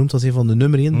je dan genoemd als een van de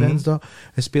nummer 1 bands daar.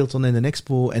 Hij speelt dan in een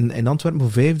expo in Antwerpen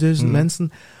voor 5000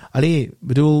 mensen.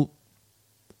 Bedoel,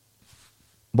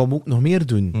 wat moet ik nog meer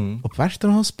doen? Op Werchter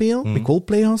gaan spelen, met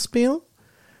Coldplay gaan spelen.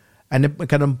 En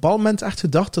ik had op een bepaald moment echt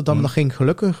gedacht dat dat ging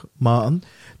gelukkig maken.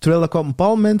 Terwijl ik op een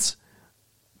bepaald moment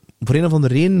voor een of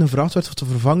andere reden gevraagd werd te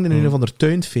vervangen in een of ander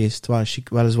tuinfeest.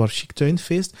 Weliswaar chic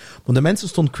tuinfeest. Maar de mensen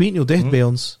stonden kwijt heel dicht bij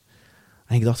ons.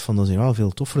 En ik dacht van, dat is wel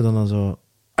veel toffer dan zo...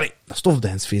 dat is tof,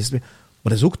 dancefeest. Maar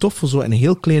dat is ook tof voor zo in een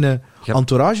heel kleine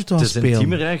entourage te gaan spelen. Het is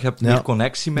intiemer, je hebt meer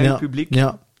connectie met je publiek.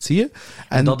 Ja, zie je?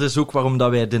 En dat is ook waarom dat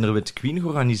wij Dinner with the Queen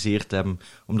georganiseerd hebben.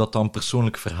 Omdat dat een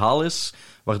persoonlijk verhaal is,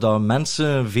 waar dat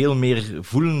mensen veel meer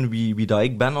voelen wie dat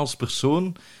ik ben als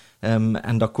persoon.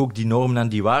 En dat ik ook die normen en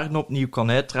die waarden opnieuw kan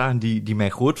uitdragen die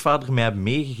mijn grootvader mij hebben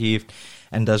meegegeven.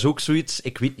 En dat is ook zoiets,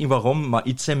 ik weet niet waarom, maar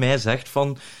iets in mij zegt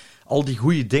van, al die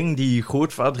goede dingen die je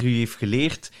grootvader u heeft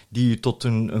geleerd, die je tot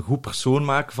een goed persoon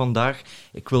maken vandaag,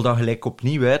 ik wil dat gelijk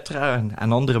opnieuw uitdragen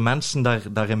en andere mensen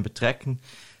daarin betrekken.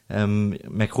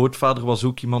 Mijn grootvader was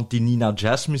ook iemand die niet naar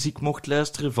jazzmuziek mocht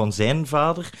luisteren van zijn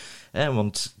vader,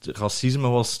 want racisme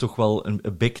was toch wel een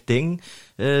big thing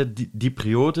die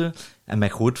periode. En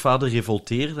mijn grootvader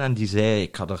revolteerde en die zei,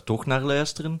 ik ga daar toch naar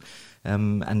luisteren.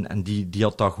 En die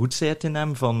had dat goedheid in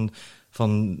hem,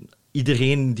 van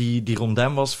iedereen die rond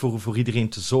hem was, voor iedereen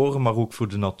te zorgen, maar ook voor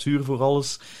de natuur, voor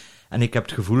alles. En ik heb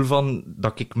het gevoel van,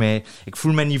 dat ik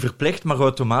voel mij niet verplicht, maar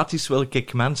automatisch wil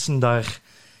ik mensen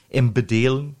daarin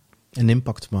bedelen. Een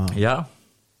impact maken. Ja.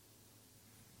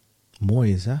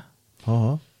 Mooi is, hè?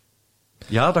 Oh.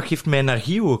 Ja, dat geeft mij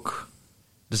energie ook.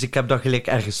 Dus ik heb dat gelijk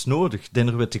ergens nodig.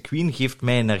 Dinner with the Queen geeft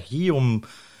mij energie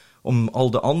om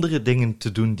al de andere dingen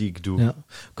te doen die ik doe. Ja.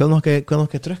 Ik wil nog een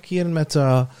keer terugkeren met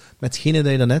hetgene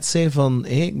dat je daarnet zei van,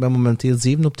 ik ben momenteel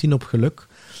 7 op 10 op geluk.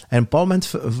 En op een bepaald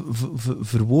moment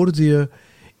verwoordde je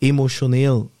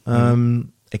emotioneel.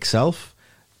 Ikzelf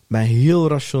ben heel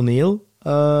rationeel.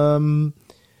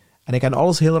 En ik heb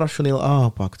alles heel rationeel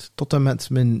aangepakt. Tot en met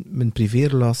mijn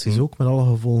privérelaties ook, met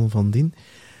alle gevolgen van dien.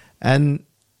 En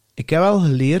ik heb wel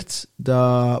geleerd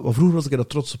dat... Vroeger was ik er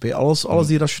trots op. Alles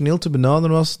die rationeel te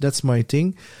benaderen was, that's my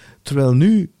thing. Terwijl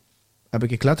nu heb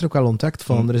ik letterlijk wel ontdekt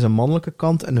van, er is een mannelijke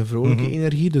kant en een vrouwelijke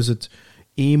energie. Dus het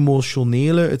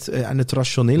emotionele en het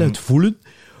rationele, het voelen.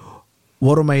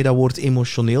 Waarom heb je dat woord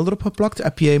emotioneel erop geplakt?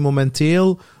 Heb jij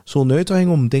momenteel zo'n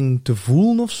uitdaging om dingen te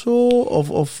voelen of zo?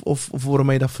 Of waarom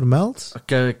heb je dat vermeld?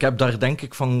 Ik heb daar denk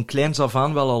ik van kleins af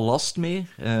aan wel al last mee.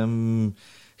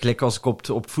 Gelijk als ik op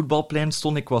het voetbalplein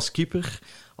stond, ik was keeper.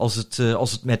 Als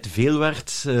het mij te veel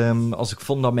werd, als ik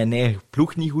vond dat mijn eigen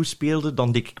ploeg niet goed speelde,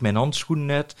 dan deed ik mijn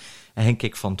handschoenen uit en ging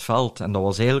ik van het veld. En dat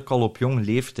was eigenlijk al op jonge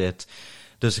leeftijd.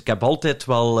 Dus ik heb altijd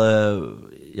wel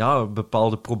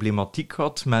bepaalde problematiek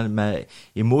gehad met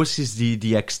emoties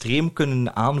die extreem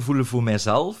kunnen aanvoelen voor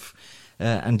mijzelf.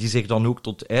 En die zich dan ook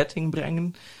tot uiting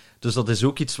brengen. Dus dat is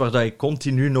ook iets waar dat ik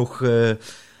continu nog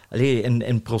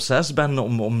in proces ben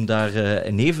om daar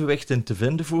een evenwicht in te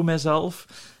vinden voor mijzelf.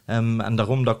 En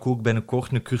daarom dat ik ook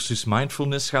binnenkort een cursus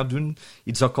mindfulness ga doen.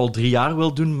 Iets dat ik al 3 jaar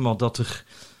wil doen, maar dat er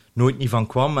nooit niet van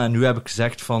kwam. En nu heb ik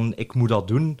gezegd van, ik moet dat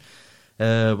doen.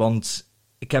 Want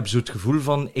ik heb zo het gevoel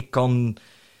van, ik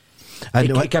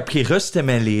heb geen rust in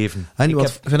mijn leven. Ik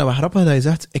vind het wel grappig dat je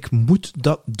zegt, ik moet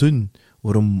dat doen.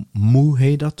 Waarom moet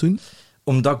hij dat doen?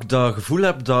 Omdat ik dat gevoel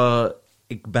heb dat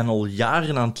ik ben al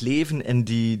jaren aan het leven in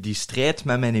die strijd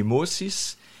met mijn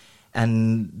emoties.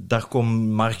 En daar komt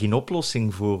maar geen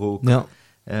oplossing voor ook. Ja.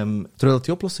 Terwijl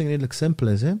die oplossing redelijk simpel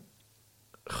is, hè?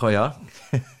 Goh ja.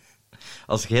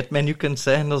 Als jij het mij nu kunt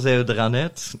zeggen, dan zijn we eraan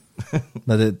uit.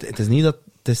 Maar het is niet dat...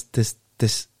 Het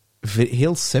is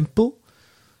heel simpel.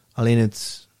 Alleen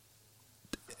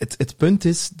het punt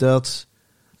is dat...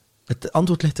 Het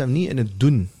antwoord ligt hem niet in het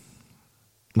doen.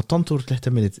 Maar het antwoord ligt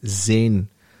hem in het zijn.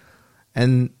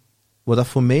 En wat dat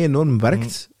voor mij enorm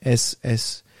werkt,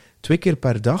 is 2 keer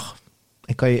per dag...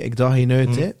 Ik daag je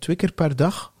uit, hè? 2 keer per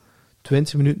dag,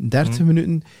 20 minuten, 30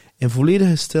 minuten, in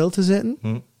volledige stilte zitten.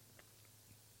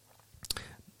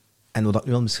 En wat ik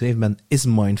nu al beschreven ben, is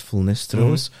mindfulness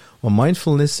trouwens. Want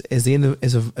mindfulness is een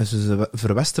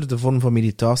verwesterde vorm van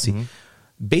meditatie.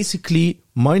 Basically,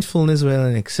 mindfulness wil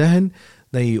eigenlijk zeggen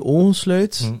dat je je ogen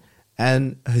sluit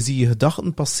en je ziet je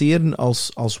gedachten passeren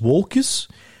als wolkjes.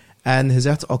 En je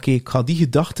zegt, oké, ik ga die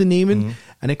gedachten nemen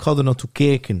en ik ga er naartoe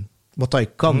kijken. Wat dat je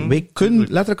kan. Wij kunnen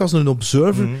letterlijk als een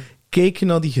observer kijken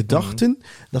naar die gedachten.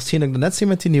 Dat is hetgeen dat ik net zei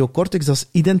met die neocortex, dat is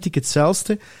identiek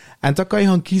hetzelfde. En dan kan je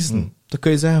gaan kiezen. Dan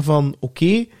kun je zeggen van,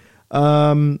 oké,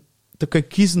 dan kun je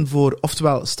kiezen voor,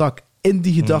 oftewel, sta ik in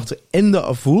die gedachte, in dat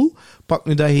gevoel. Pak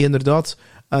nu dat je inderdaad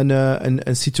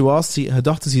een situatie,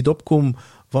 gedachten ziet opkomen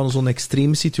van zo'n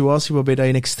extreme situatie, waarbij dat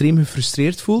je extreem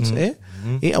gefrustreerd voelt,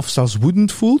 of zelfs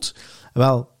woedend voelt.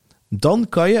 Wel, dan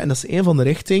kan je, en dat is een van de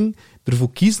richtingen,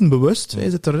 ervoor kiezen, bewust.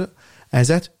 En hij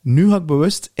zegt, nu ga ik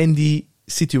bewust in die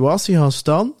situatie gaan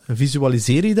staan.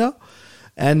 Visualiseer je dat.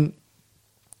 En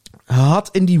je gaat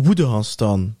in die woede gaan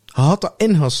staan. Je gaat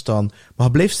daarin gaan staan. Maar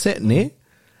je blijft zitten, hè.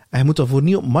 En je moet daarvoor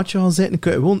niet op een matje gaan zitten. Je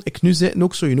kunt gewoon, ik nu zitten,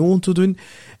 ook zo je ogen te doen.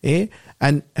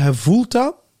 En je voelt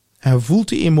dat. En je voelt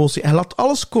die emotie. En je laat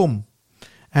alles komen. En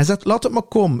hij zegt, laat het maar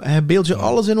komen. En je beeldt je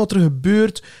alles in wat er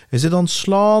gebeurt. Je zit aan het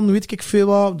slaan, weet ik veel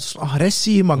wat. Dus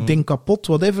agressie, je maakt dingen kapot,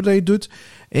 whatever dat je doet.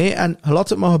 En je laat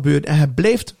het maar gebeuren. En je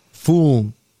blijft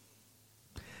voelen.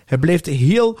 Je blijft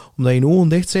heel, omdat je ogen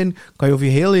dicht zijn, kan je over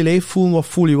je hele lijf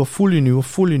voelen. Wat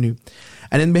voel je nu?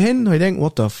 En in het begin ga je denken,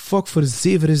 what the fuck voor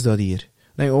zever is dat hier? Dan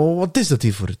denk je, oh, wat is dat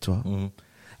hier voor het wat?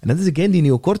 En dat is again die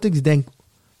neocortex die denkt,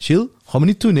 chill, gaan we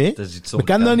niet doen, hè? We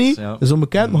kennen dat niet, dat is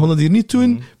onbekend, we gaan dat hier niet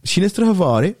doen. Misschien is er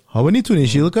gevaar, hè? Gaan we niet doen, hè,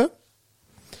 Gilke?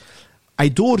 Als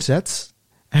je doorzet,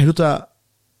 en je doet dat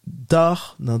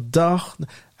dag na dag,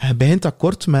 en je begint dat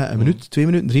kort met 1 minuut, 2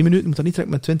 minuten, 3 minuten, je moet dat niet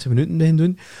direct met 20 minuten beginnen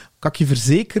doen, kan ik je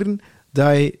verzekeren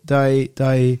dat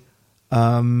je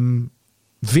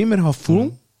veel meer gaat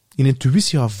voelen, je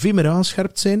intuïtie gaat veel meer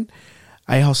aanscherpt zijn,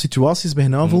 en je gaat situaties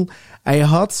beginnen aanvoelen, en je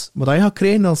gaat, wat je gaat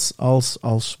krijgen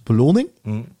als beloning,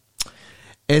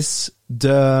 is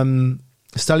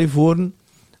stel je voor,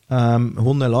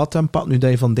 gewoon naar Latem pad, nu dat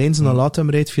je van Deinzen naar Latem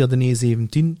rijdt via de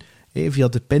E17, via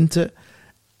de Pinte,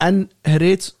 en je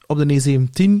rijdt op de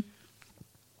E17,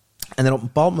 en er op een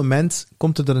bepaald moment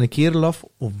komt er een kerel af,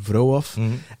 of een vrouw af,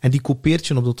 en die coupeert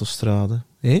je op de autostrade.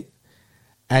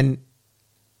 En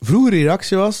vroeger de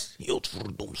reactie was,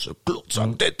 jodverdomse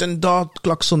klotzak, dit en dat,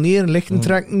 klaksoneren, lichten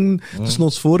trekken,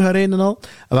 desnoods voor gaan rijden en al.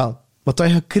 En wel, wat je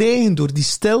gaat krijgen door die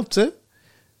stilte,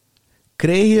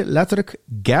 krijg je letterlijk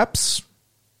gaps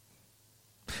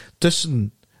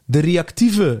tussen de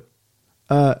reactieve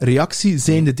reactie,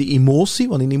 zijnde de emotie,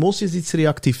 want een emotie is iets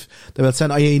reactief. Dat wil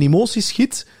zeggen, als je in emotie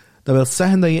schiet, dat wil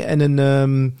zeggen dat je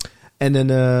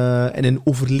in een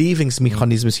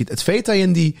overlevingsmechanisme schiet. Het feit dat je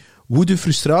in die woede,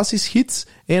 frustratie schiet,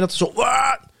 en dat is zo,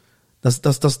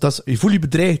 je voelt je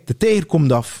bedreigd, de tijger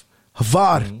komt af,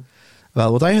 gevaar.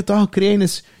 Wel, wat je dan gaat krijgen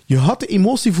is, je had de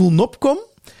emotie voelen opkomen,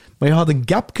 maar je had een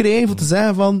gap krijgen voor te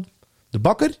zeggen van, de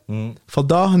bakker,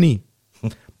 vandaag niet.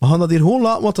 We gaan dat hier gewoon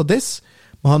laten wat dat is.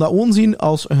 We gaan dat gewoon zien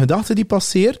als een gedachte die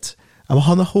passeert, en we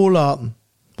gaan dat gewoon laten.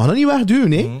 We gaan dat niet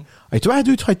wegduwen, hè. Als je het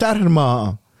wegduwt, ga je het erger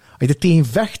maken. Als je er tegen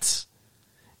vecht,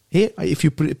 if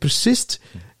you persist,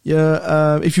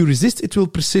 if you resist, it will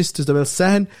persist. Dus dat wil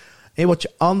zeggen, wat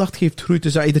je aandacht geeft, groeit.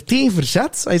 Dus als je er tegen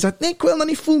verzet, als je zegt, nee, ik wil dat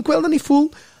niet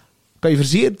voelen, kan je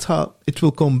verzekerd, it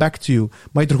will come back to you.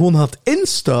 Maar je er gewoon gaat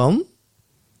instaan,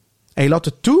 en je laat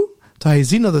het toe, dan ga je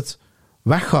zien dat het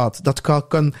weggaat. Dat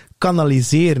kan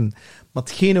kanaliseren. Maar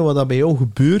hetgene wat dat bij jou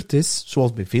gebeurd is,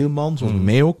 zoals bij veel mannen, zoals bij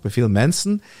mij ook, bij veel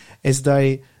mensen, is dat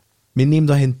je neemt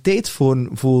daar geen tijd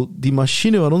voor die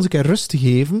machine waar ons een keer rust te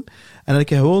geven, en dat ik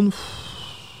gewoon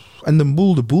en de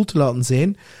boel te laten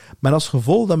zijn, maar als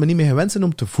gevolg dat we niet meer gewend zijn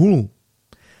om te voelen.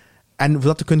 En voor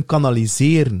dat te kunnen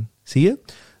kanaliseren. Zie je?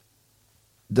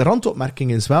 De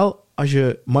randopmerking is wel, als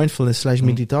je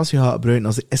mindfulness/meditatie gaat gebruiken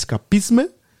als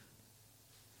escapisme,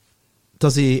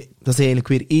 dat is eigenlijk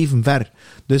weer even ver.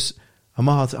 Dus je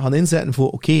mag het gaan inzetten voor,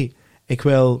 oké, ik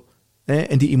wil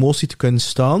in die emotie te kunnen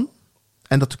staan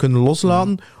en dat te kunnen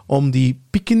loslaten, om die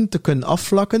pieken te kunnen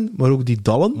afvlakken, maar ook die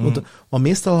dallen. Want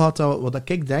meestal gaat dat, wat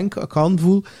ik denk, ik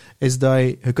aanvoel, is dat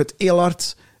je kunt heel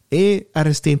hard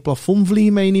ergens tegen het plafond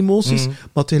vliegen met je emoties,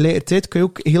 maar tegelijkertijd kun je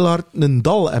ook heel hard een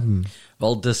dal hebben.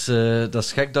 Wel, dat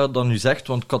is gek dat je dat nu zegt,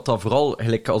 want ik had dat vooral,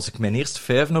 gelijk als ik mijn eerste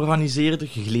 5 organiseerde,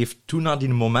 je leeft toen na die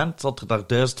moment dat er daar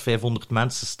 1500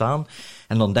 mensen staan,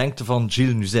 en dan denk je van,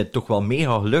 Gilles, nu zijn je toch wel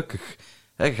mega gelukkig.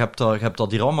 Je hebt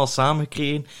dat hier allemaal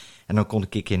samengekregen, en dan kon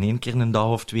ik in 1 keer een dag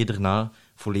of 2 daarna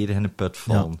volledig in de put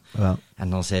vallen. Ja. En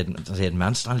dan zeiden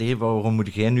mensen, allee, waarom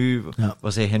moet jij nu,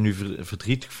 waar zijn jij nu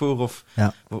verdrietig voor, of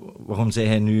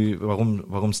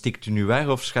waarom stikt u nu weg,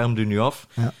 of schermt u nu af?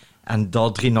 Ja. En dat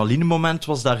adrenaline-moment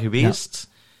was daar geweest.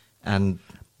 Ja.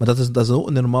 Maar dat is ook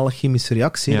een normale chemische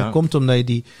reactie. Ja. Dat komt omdat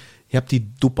je hebt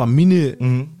die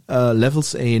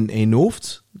dopamine-levels in je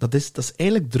hoofd. Dat is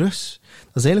eigenlijk drugs.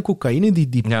 Dat is eigenlijk cocaïne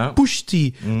die pusht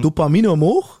die dopamine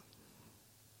omhoog.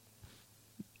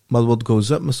 Maar what goes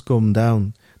up must come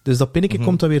down. Dus dat pinnetje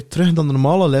komt dan weer terug naar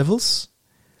normale levels.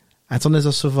 En dan is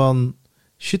dat zo van...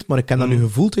 Shit, maar ik heb dat nu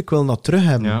gevoeld, ik wil dat terug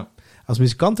hebben. Ja. Als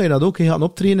muzikant heb je dat ook. Je gaat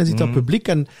optreden en ziet dat publiek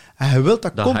en je wilt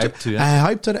dat komt. Hypt u, en je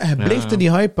hypt er en je blijft in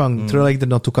die hype hangen. Terwijl ik er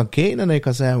naartoe kan kijken en je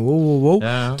kan zeggen, wow.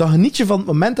 Ja. Dan geniet je van het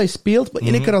moment dat je speelt, maar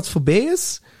één keer dat het voorbij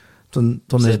is... Dan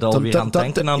is het alweer aan het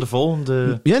denken aan de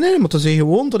volgende... Ja, nee, maar dan zeg je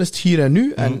gewoon, dan is het hier en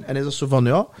nu. En is dat zo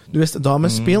van, nu is het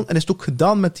dames spelen. En is het ook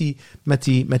gedaan met die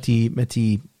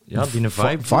ja, die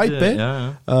vibe, hè.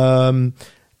 Ja.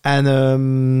 En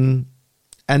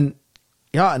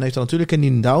als je dan natuurlijk in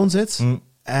die down zit,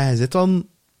 en je zit dan...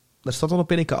 Er staat dan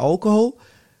op een keer alcohol.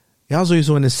 Ja, zo je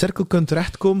zo in een cirkel kunt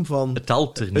terechtkomen van... Het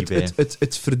helpt er niet bij.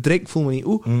 Het verdrinkt, voel me niet,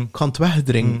 ik kan het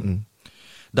wegdrinken.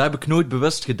 Dat heb ik nooit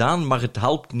bewust gedaan, maar het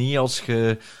helpt niet als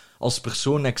je als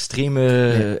persoon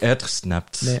extreme uitersten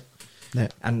hebt. Nee.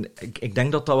 En ik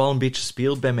denk dat dat wel een beetje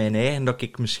speelt bij mijn eigen, dat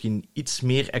ik misschien iets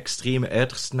meer extreme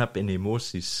uitersten heb in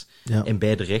emoties. Ja. In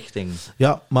beide richtingen.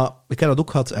 Ja, maar ik heb dat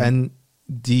ook gehad. En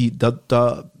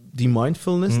die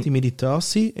mindfulness, die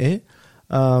meditatie,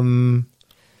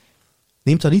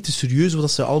 neemt dat niet te serieus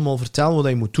wat ze allemaal vertellen wat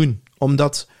je moet doen.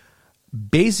 Omdat,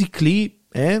 basically...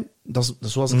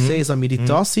 zoals ik zei, is dat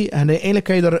meditatie. En eigenlijk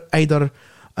heb je daar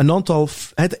een aantal...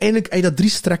 Eigenlijk heb je daar 3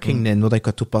 strekkingen in, wat je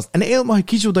kan toepassen. En eigenlijk mag je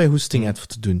kiezen wat je hoesting hebt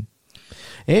te doen.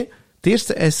 Het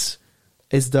eerste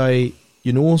is dat je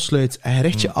je ogen sluit en je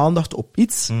richt je aandacht op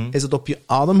iets. Is dat op je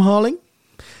ademhaling?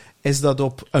 Is dat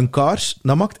op een kaars?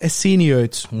 Dat maakt essentieel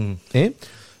niet uit.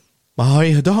 Maar ga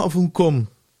je gedachten voelen komen.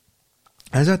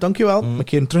 En je zegt, dankjewel, maar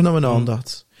keer terug naar mijn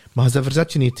aandacht. Maar je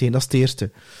verzet je niet tegen, dat is het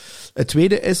eerste. Het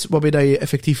tweede is waarbij dat je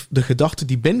effectief de gedachte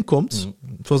die binnenkomt,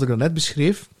 zoals ik dat net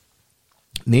beschreef,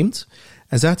 neemt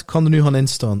en zegt, ik kan er nu gaan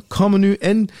instaan. Ik ga me nu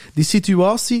in die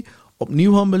situatie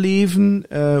opnieuw gaan beleven,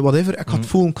 whatever. Ik ga het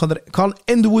voelen. Ik kan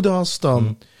in de woede gaan staan.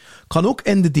 Ik kan ook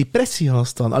in de depressie gaan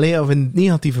staan. Alleen of in het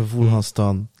negatieve gevoel gaan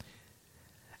staan.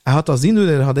 Hij gaat dat zien hoe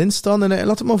hij er gaat instaan en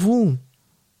laat het maar voelen.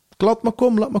 Laat maar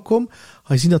komen.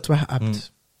 Ga je zien dat het weg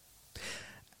hebt.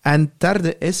 En het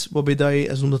derde is, waarbij dat je,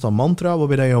 ze noemen dat een mantra,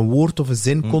 waarbij dat je een woord of een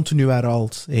zin continu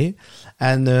herhaalt.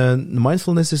 En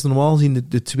mindfulness is normaal gezien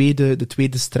de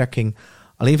tweede strekking.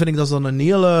 Alleen vind ik dat dan een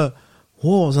hele...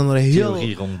 ze zijn er een heel...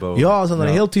 Theorie rondbouwen. Ja, ze zijn er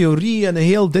een heel theorie en een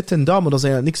heel dit en dat, maar dat is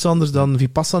eigenlijk niks anders dan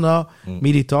Vipassana,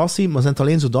 meditatie, maar ze zijn het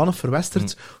alleen zodanig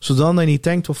verwesterd, zodat je niet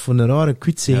denkt, wat voor een rare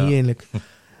kwits zeg je eigenlijk.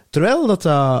 Terwijl dat...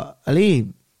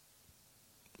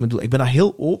 Ik ben daar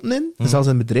heel open in. Zelfs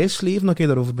in het bedrijfsleven, dat ik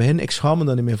daarover begin, ik schaam me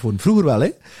daar niet meer voor. Vroeger wel, hè.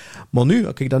 Maar nu,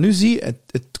 als ik dat nu zie,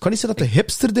 het kan niet zijn dat de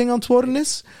hipster-ding aan het worden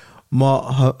is,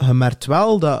 maar je merkt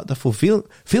wel dat voor veel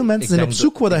mensen zijn op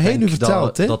zoek wat hij nu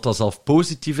vertelt. Dat zelf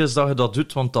positief is dat je dat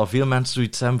doet, want dat veel mensen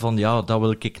zoiets hebben van, ja, dat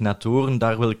wil ik net horen,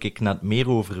 daar wil ik net meer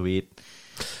over weten.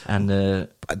 En,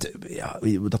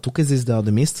 wat ook is dat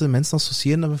de meeste mensen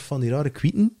associëren dat van die rare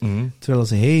kwieten, terwijl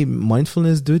ze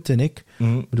mindfulness doet en ik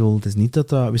bedoel, het is niet dat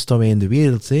we staan in de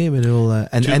wereld, hè.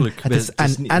 Tuurlijk,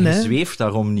 je zweeft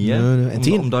daarom niet, hè.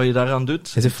 Omdat je daaraan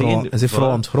doet. Hij zit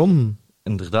vooral aan het gronden.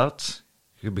 Inderdaad.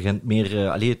 Je begint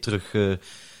meer terug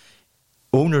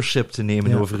ownership te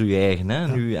nemen over je eigen,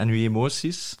 hè, en je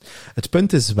emoties. Het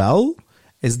punt is wel,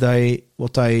 is dat je,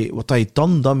 wat je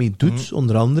dan daarmee doet,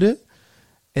 onder andere,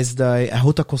 is dat je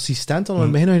houdt dat consistent aan, maar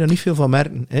in het begin ga je daar niet veel van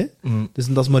merken. Hè? Dus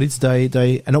dat is maar iets dat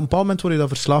je... En op een bepaald moment word je daar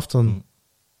verslaafd aan.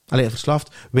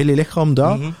 Verslaafd. Wil je lichaam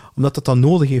dat, omdat dat dan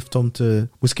nodig heeft om te...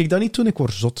 Moest ik dat niet doen? Ik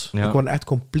word zot. Ja. Ik word echt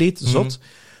compleet zot.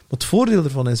 Maar het voordeel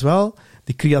ervan is wel,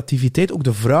 die creativiteit, ook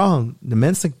de vragen, de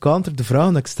mensen counter, de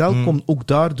vragen dat ik stel, komt ook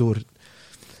daardoor.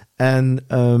 En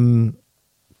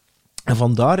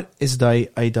vandaar is dat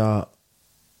je dat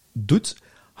doet,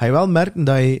 ga je wel merken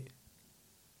dat je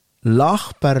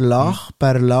laag per laag,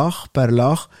 per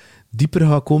laag, dieper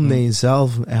gaat komen naar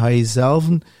jezelf. En ga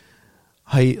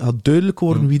je gaat duidelijk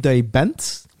worden wie dat je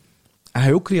bent. En ga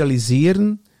je ook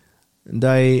realiseren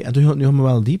dat je, en toen gaat het nu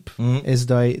wel diep, is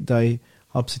dat je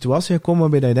op een situatie gaat komen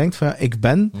waarbij je denkt van, ja, ik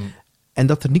ben, en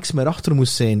dat er niks meer achter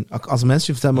moest zijn. Als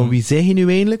mensen je vertellen, maar wie zeg je nu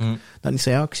eigenlijk? Dan is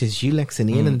ja, ik ben Gilles, ik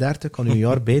ben 31, ik kan nu een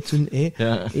jaar bij doen,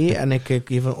 en ik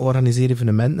even organiseer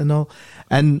evenementen en al.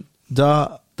 En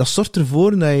dat zorgt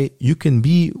ervoor dat you can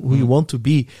be who you want to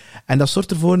be. En dat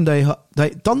zorgt ervoor dat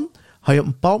je dan ga je op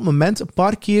een bepaald moment een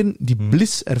paar keer die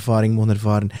bliss-ervaring mogen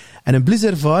ervaren. En een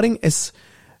bliss-ervaring is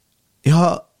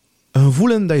een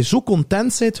gevoel dat je zo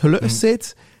content bent, gelukkig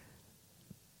bent,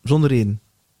 zonder reden.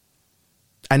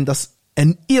 En dat is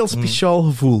een heel speciaal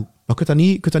gevoel. Maar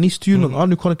je kunt dat niet sturen, want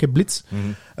nu kan ik een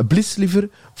bliss liever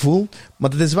voel. Maar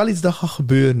dat is wel iets dat gaat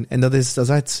gebeuren. En dat is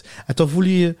echt... En dan voel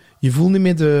je voelt niet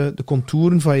meer de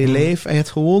contouren van je lijf. En je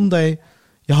hebt gewoon dat je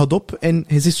gaat op en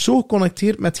je zit zo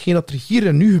geconnecteerd met hetgeen dat er hier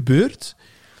en nu gebeurt.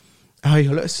 En ga je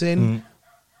gelukkig zijn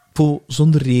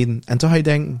zonder reden. En dan ga je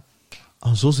denken,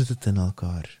 zo zit het in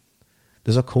elkaar.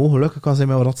 Dus dat ik gewoon gelukkig kan zijn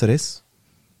met wat er is.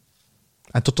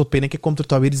 En tot op een keer komt er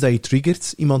dan weer iets dat je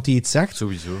triggert. Iemand die iets zegt.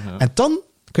 Sowieso, ja. En dan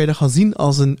kan je dat gaan zien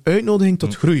als een uitnodiging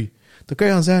tot groei. Dan kan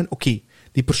je gaan zeggen, oké,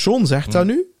 die persoon zegt dat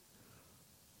nu.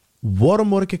 Waarom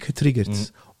word ik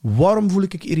getriggerd? Waarom voel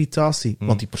ik irritatie?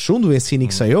 Want die persoon doet geen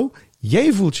niks aan jou.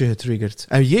 Jij voelt je getriggerd.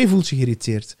 En jij voelt je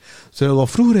geïrriteerd. Terwijl wat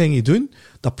vroeger ging je doen,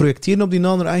 dat projecteren op die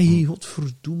ander. Hey,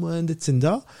 godverdomme, en dit en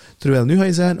dat. Terwijl nu ga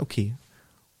je zeggen, oké,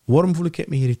 waarom voel ik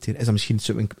me geïrriteerd? Is dat misschien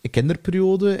zo een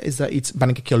kinderperiode? Is dat iets, ben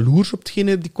ik jaloers op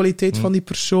die kwaliteit van die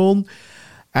persoon?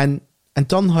 En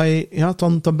dan, ga je,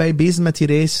 dan ben je bezig met die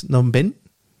reis naar binnen.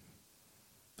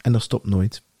 En dat stopt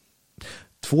nooit.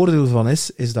 Het voordeel van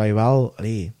is dat je wel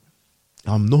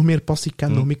nog meer passie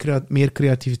kent, nog meer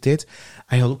creativiteit.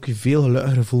 En je gaat ook je veel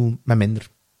gelukkiger voelen met minder.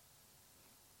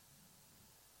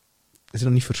 Is je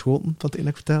nog niet verschoten wat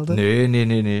ik vertelde?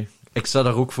 Nee. Ik sta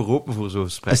daar ook voor open voor zo'n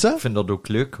gesprek. Ik vind dat ook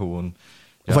leuk, gewoon. Ja.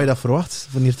 Of had je dat verwacht,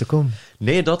 van hier te komen?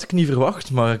 Nee, dat had ik niet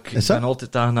verwacht, maar ik ben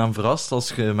altijd aangenaam verrast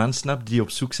als je mensen hebt die op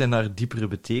zoek zijn naar diepere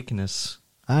betekenis.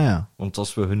 Ah ja. Want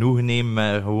als we genoegen nemen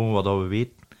met gewoon wat we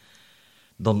weten,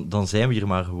 dan zijn we hier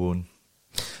maar gewoon.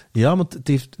 Ja, maar het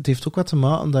heeft ook wat te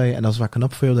maken dat je, en dat is wat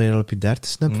knap voor jou dat je al op je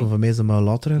 30 hebt, want voor mij is dat maar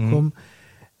later gekomen,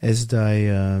 is dat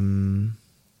je...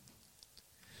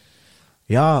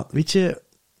 weet je...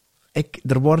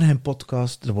 Er worden geen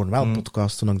podcasts, er worden wel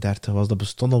podcasts toen ik 30 was, dat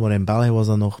bestond al, maar in België was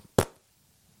dat nog...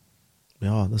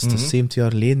 Ja, dat is 17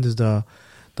 jaar geleden, dus dat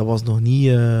was nog niet...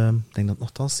 ik denk dat het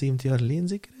nogthans 17 jaar geleden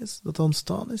zeker is, dat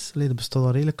ontstaan is. Dat bestaat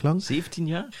al redelijk lang. 17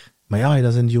 jaar? Maar ja,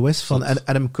 dat is in de US van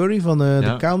Adam Curry van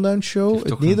de Countdown Show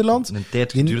uit Nederland. Een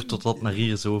tijd geduurd tot dat naar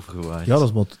hier is overgewaaid. Ja,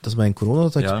 dat is bij een corona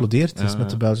dat explodeert. Dat is met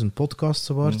de Belgian Podcast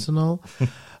Awards en al.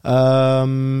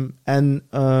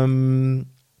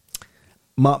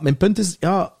 Maar mijn punt is,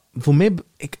 voor mij,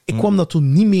 ik kwam dat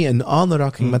toen niet mee in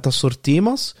aanraking met dat soort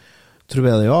thema's.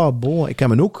 Terwijl, ik heb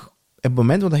me ook, op het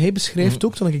moment wat hij beschrijft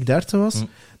ook, toen ik 30 was,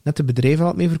 net de bedrijven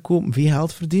had mee verkopen, veel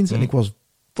geld verdiend, en ik was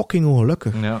fucking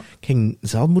ongelukkig. Ja. Ik ging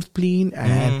zelfmoord plegen,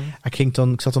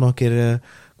 en ik zat er nog een keer, ik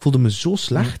voelde me zo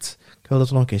slecht. Ik wilde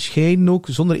dat nog een keer scheiden ook,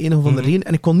 zonder een of andere reden,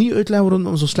 en ik kon niet uitleggen waarom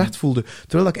ik me zo slecht voelde.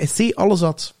 Terwijl ik SC alles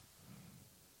had.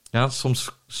 Ja,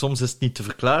 soms is het niet te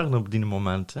verklaren op die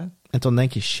moment, hè. En dan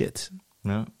denk je, shit.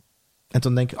 Ja. En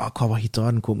dan denk je, ik ga wat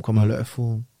gitaren kopen, ik ga me gelukkig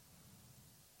voelen.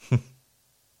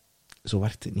 Zo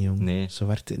werkt het niet, jongen. Nee. Zo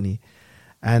werkt het niet.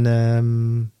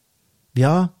 En,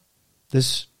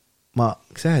 dus, maar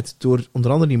ik zeg het, door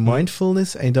onder andere die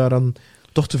mindfulness en je daaraan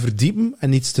toch te verdiepen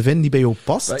en iets te vinden die bij jou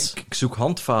past. Ik zoek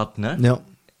handvaten, hè. Ja.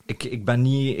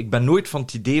 Ik ben nooit van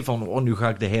het idee van, nu ga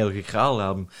ik de heilige graal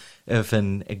hebben.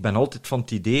 Ik ben altijd van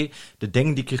het idee, de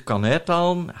dingen die ik er kan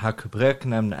uithalen, ga ik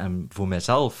gebruiken en voor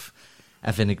mijzelf.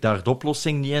 En vind ik daar de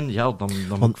oplossing niet in, dan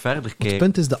moet ik verder kijken. Het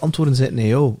punt is, de antwoorden zitten in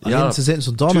jou. Alleen ze zijn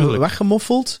zodanig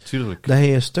weggemoffeld, dat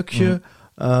je een stukje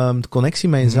de connectie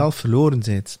met jezelf verloren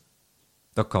bent.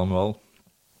 Dat kan wel.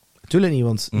 Tuurlijk niet,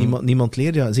 want niemand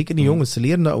leert, zeker niet jongens, ze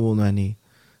leren dat gewoon niet.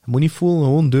 Je moet niet voelen,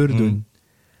 gewoon deur doen.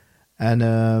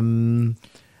 En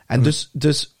dus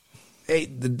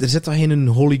er zit daar geen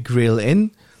holy grail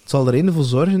in. Het zal er één voor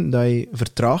zorgen dat je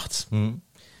vertraagt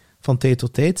van tijd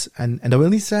tot tijd. En dat wil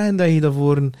niet zeggen dat je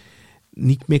daarvoor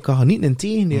niet mee kan genieten.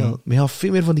 Integendeel. Maar je gaat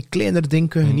veel meer van die kleinere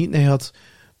dingen genieten. En je gaat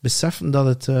beseffen dat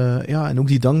het... en ook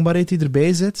die dankbaarheid die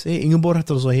erbij zit. Ingeborg had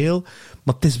er zo heel...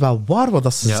 Maar het is wel waar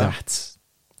wat ze zegt.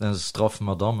 Dat is een straf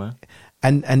madame,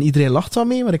 hè. En iedereen lacht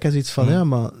daarmee, maar ik heb zoiets van...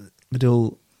 maar...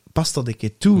 bedoel, pas dat een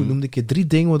keer toe. Noem een keer 3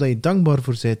 dingen waar je dankbaar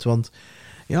voor bent. Want...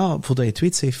 ja, voordat je het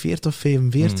weet, zijn 40 of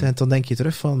 45, en dan denk je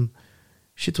terug van,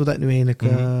 shit, wat heb ik nu eigenlijk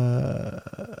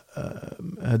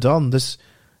gedaan? Dus,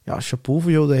 ja, chapeau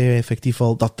voor jou dat je effectief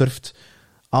al dat durft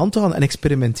aan te gaan en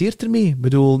experimenteert ermee. Ik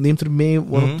bedoel, neemt er mee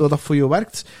wat dat voor jou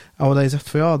werkt, en wat je zegt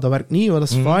van, ja, dat werkt niet, dat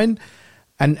is fijn,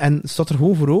 en staat er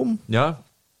gewoon voor open. Ja,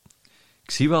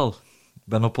 ik zie wel. Ik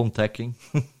ben op ontdekking.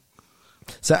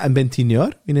 Zeg, en binnen 10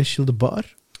 jaar, wie is Gilles de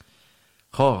Bakker?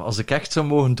 Goh, als ik echt zou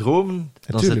mogen dromen,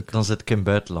 dan zit ik in het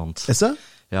buitenland. Is dat?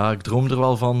 Ja, ik droom er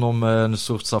wel van om een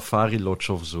soort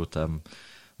safari-lodge of zo te hebben.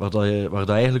 Waar dat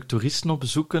eigenlijk toeristen op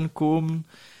bezoek kunnen komen.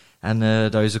 En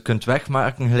dat je ze kunt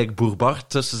wegmaken, gelijk Boer Bart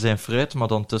tussen zijn fruit, maar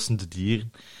dan tussen de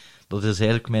dieren. Dat is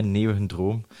eigenlijk mijn eeuwige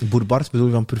droom. Boer Bart bedoel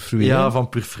je van puur fruit? Ja, van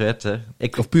puur fruit, hè.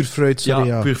 Of puur fruit, sorry.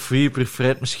 Ja, puur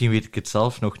fruit. Misschien weet ik het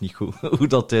zelf nog niet goed, hoe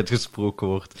dat uitgesproken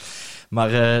wordt.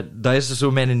 Maar dat is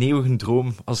zo mijn eeuwige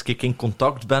droom. Als ik in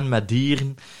contact ben met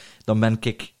dieren, dan ben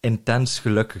ik intens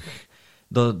gelukkig.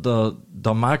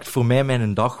 Dat maakt voor mij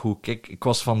mijn dag goed. Kijk, ik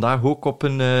was vandaag ook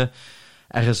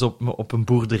ergens op een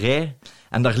boerderij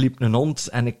en daar liep een hond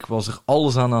en ik was er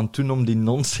alles aan het doen om die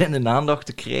hond zijn aandacht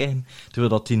te krijgen, terwijl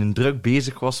dat hij een druk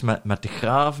bezig was met te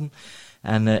graven.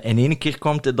 En in één keer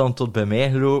kwam hij dan tot bij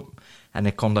mij gelopen en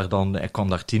ik kon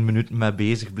daar 10 minuten mee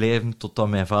bezig blijven, totdat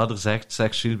mijn vader zegt,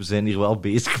 Gilles, we zijn hier wel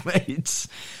bezig met iets.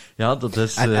 Ja, dat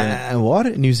is... En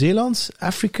waar? Nieuw-Zeeland?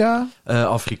 Afrika?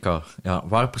 Afrika, ja.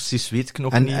 Waar precies weet ik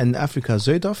nog niet. En Afrika,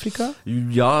 Zuid-Afrika?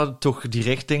 Ja, toch die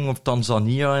richting, of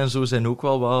Tanzania en zo zijn ook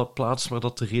wel wat plaatsen waar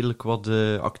dat er redelijk wat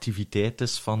activiteit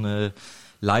is van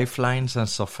lifelines en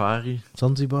safari.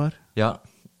 Zanzibar? Ja,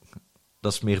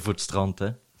 dat is meer voor het strand, hè.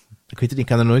 Ik weet het niet, ik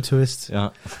heb er nooit geweest.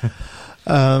 Ja.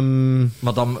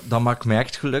 Maar dat maakt mij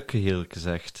echt gelukkig, eerlijk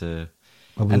gezegd.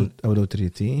 Wat houdt er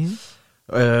je tegen?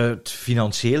 Het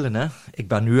financiële, hè. Ik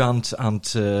ben nu aan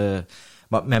het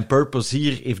maar mijn purpose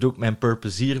hier heeft ook mijn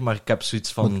purpose hier, maar ik heb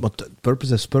zoiets van... Want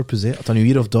purpose is purpose, hè. Als dat nu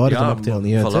hier of daar is, ja, dan maakt het heel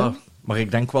niet uit, hè. Maar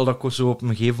ik denk wel dat ik zo op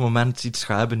een gegeven moment iets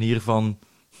ga hebben hier van...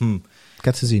 Ik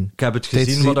heb het gezien. Ik heb het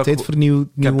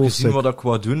gezien wat ik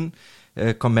wou doen.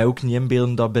 Ik kan mij ook niet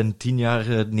inbeelden dat binnen 10 jaar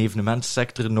de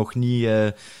evenementensector nog niet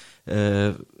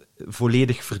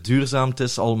volledig verduurzaamd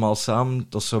is, allemaal samen.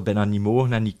 Dat zou bijna niet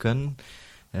mogen en niet kunnen.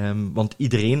 Want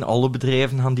alle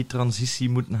bedrijven gaan die transitie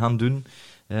moeten gaan doen.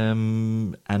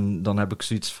 En dan heb ik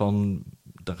zoiets van,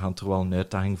 dan gaat er wel een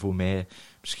uitdaging voor mij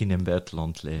misschien in het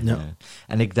buitenland liggen. Ja.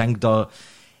 En ik denk dat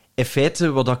in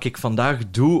feite wat ik vandaag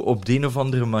doe op de een of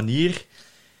andere manier,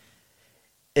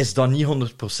 is dat niet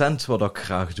 100% wat ik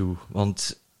graag doe.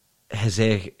 Want je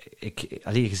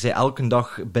zei elke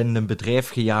dag binnen een bedrijf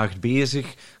gejaagd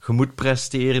bezig, je moet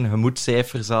presteren, je moet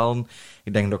cijfers halen.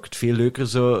 Ik denk dat ik het veel leuker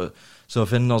zou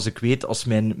vinden als ik weet, als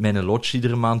mijn lodge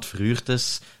iedere maand verhuurd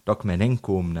is, dat ik mijn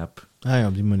inkomen heb. Ah ja,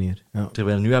 op die manier. Ja.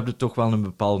 Terwijl nu heb je toch wel een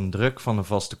bepaalde druk van een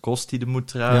vaste kost die je moet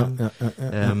dragen.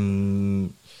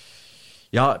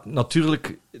 Ja,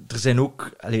 natuurlijk, er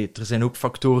zijn ook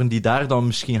factoren die daar dan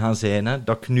misschien gaan zijn, hè,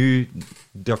 dat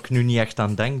ik nu niet echt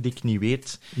aan denk, die ik niet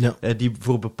weet, die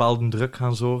voor bepaalde druk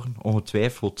gaan zorgen,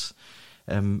 ongetwijfeld.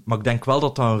 Maar ik denk wel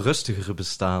dat dat een rustigere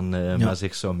bestaan met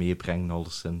zich zou meebrengen,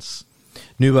 alleszins.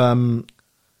 Nu,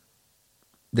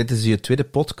 dit is je tweede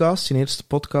podcast. Je eerste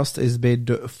podcast is bij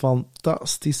de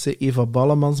fantastische Eva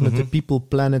Ballemans met de People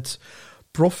Planet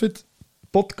Profit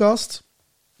podcast.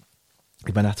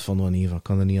 Ik ben echt fan van Eva, ik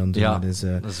kan er niet aan doen. Ja, dat is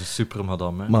een super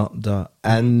madame. Hè? Maar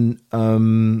en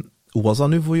hoe was dat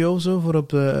nu voor jou zo,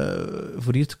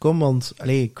 voor hier te komen? Want,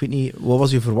 ik weet niet, wat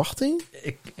was je verwachting?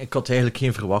 Ik had eigenlijk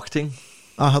geen verwachting.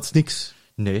 Ah, had niks?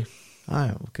 Nee. Ah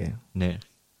ja, oké. Nee.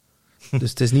 Dus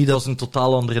het is niet dat... was een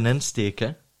totaal andere insteek,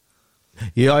 hè?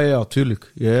 Ja,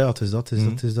 tuurlijk. Ja, het is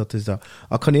dat.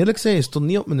 Ik kan eerlijk zijn, je stond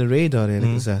niet op mijn radar,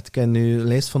 eerlijk gezegd. Ik ken nu een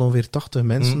lijst van ongeveer 80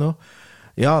 mensen nog.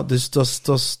 Ja, dus dat is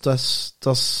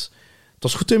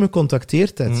goed dat je me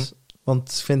contacteerd hebt.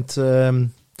 Want ik vind...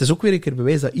 het is ook weer een keer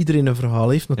bewijs dat iedereen een verhaal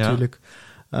heeft, natuurlijk.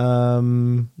 Ja.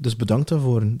 Dus bedankt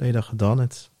daarvoor, dat je dat gedaan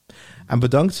hebt. En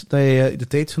bedankt dat je de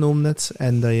tijd genomen hebt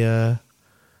en dat je...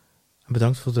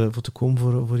 Bedankt voor te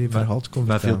komen, voor je verhaal te komen.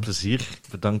 Met veel plezier.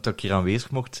 Bedankt dat ik hier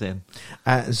aanwezig mocht zijn.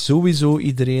 Sowieso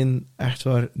iedereen, echt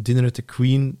waar, Dinner with the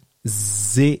Queen,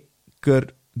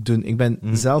 zeker doen. Ik ben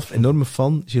zelf enorme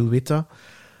fan, Gilles weet dat.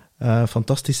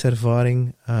 Fantastische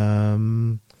ervaring.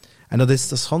 En dat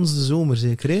is gans de zomer,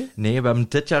 zeker, hè? Nee, we hebben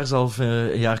dit jaar zelf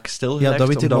een jaar stilgelegd. Ja, dat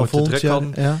weet ik wel, volgend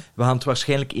jaar. Ja. We gaan het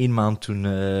waarschijnlijk 1 maand doen,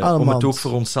 om het ook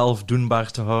voor onszelf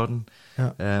doenbaar te houden.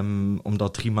 Ja.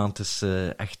 Omdat 3 maanden is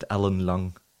echt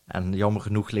ellenlang. En jammer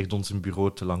genoeg ligt ons een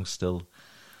bureau te lang stil.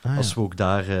 Als we ook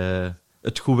daar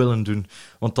het goed willen doen.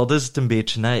 Want dat is het een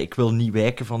beetje. Hè. Ik wil niet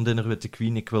wijken van Dinner with the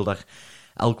Queen. Ik wil daar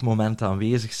elk moment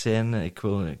aanwezig zijn. Ik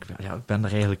ben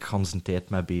er eigenlijk gans een tijd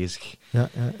mee bezig. Ja.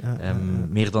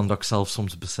 Meer dan dat ik zelf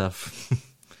soms besef.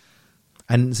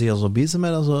 En zijn je al zo bezig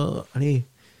met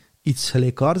iets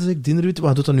gelijkaardigs? Ik denk eruit.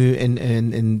 Wat doet dat nu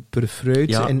in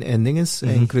Purfruit, in dinges,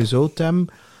 in Kruisoutem?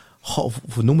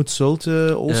 Of noem het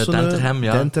Zulte, Oostelen?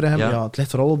 Denterhem, ja. Het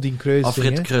ligt er al op die kruising.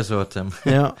 Afrit Kruisoutem.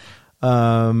 Ja.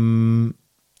 En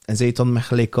zei je het dan met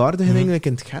gelijkaardige dingen, like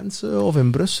in het Gentse, of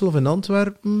in Brussel, of in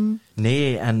Antwerpen?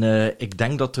 Nee, en ik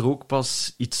denk dat er ook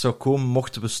pas iets zou komen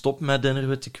mochten we stoppen met Dinner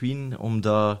with the Queen,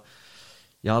 omdat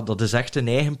dat is echt een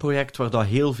eigen project waar dat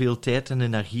heel veel tijd en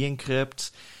energie in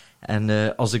kruipt.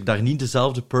 En als ik daar niet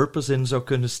dezelfde purpose in zou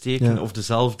kunnen steken, of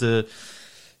dezelfde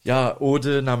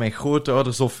ode naar mijn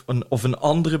grootouders, of een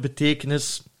andere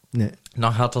betekenis,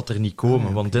 dan gaat dat er niet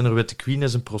komen. Want Dinner with the Queen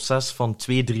is een proces van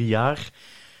 2-3 jaar,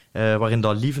 waarin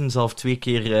dat Lieven zelf 2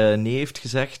 keer nee heeft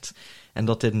gezegd. En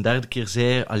dat hij de 3e keer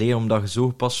zei, alleen omdat je zo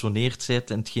gepassioneerd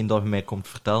bent en hetgeen dat je mij komt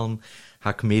vertellen, ga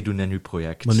ik meedoen in uw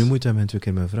project. Maar nu moet hij me 2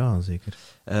 keer mijn vragen, zeker?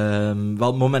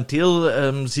 Wel, momenteel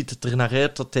ziet het er naar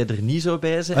uit dat hij er niet zou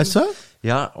bij zijn. Is dat?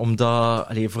 Ja, omdat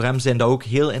voor hem zijn dat ook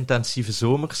heel intensieve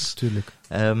zomers. Tuurlijk.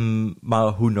 Maar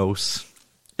who knows?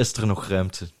 Is er nog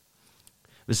ruimte?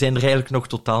 We zijn er eigenlijk nog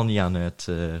totaal niet aan uit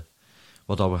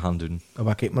wat dat we gaan doen.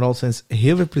 Maar kijk, maar al sinds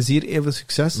heel veel plezier, heel veel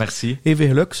succes. Merci. Even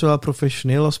geluk, zowel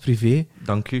professioneel als privé.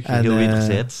 Dank u, heel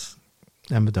wederzijds.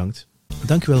 En bedankt.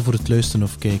 Dankjewel voor het luisteren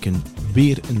of kijken.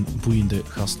 Weer een boeiende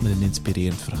gast met een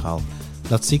inspirerend verhaal.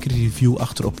 Laat zeker een review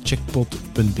achter op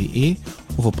checkpot.be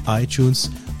of op iTunes.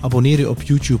 Abonneer je op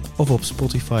YouTube of op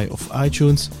Spotify of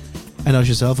iTunes. En als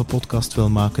je zelf een podcast wil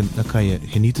maken, dan kan je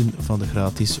genieten van de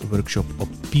gratis workshop op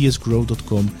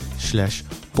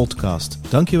psgrow.com/podcast.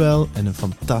 Dankjewel en een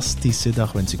fantastische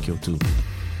dag wens ik jou toe.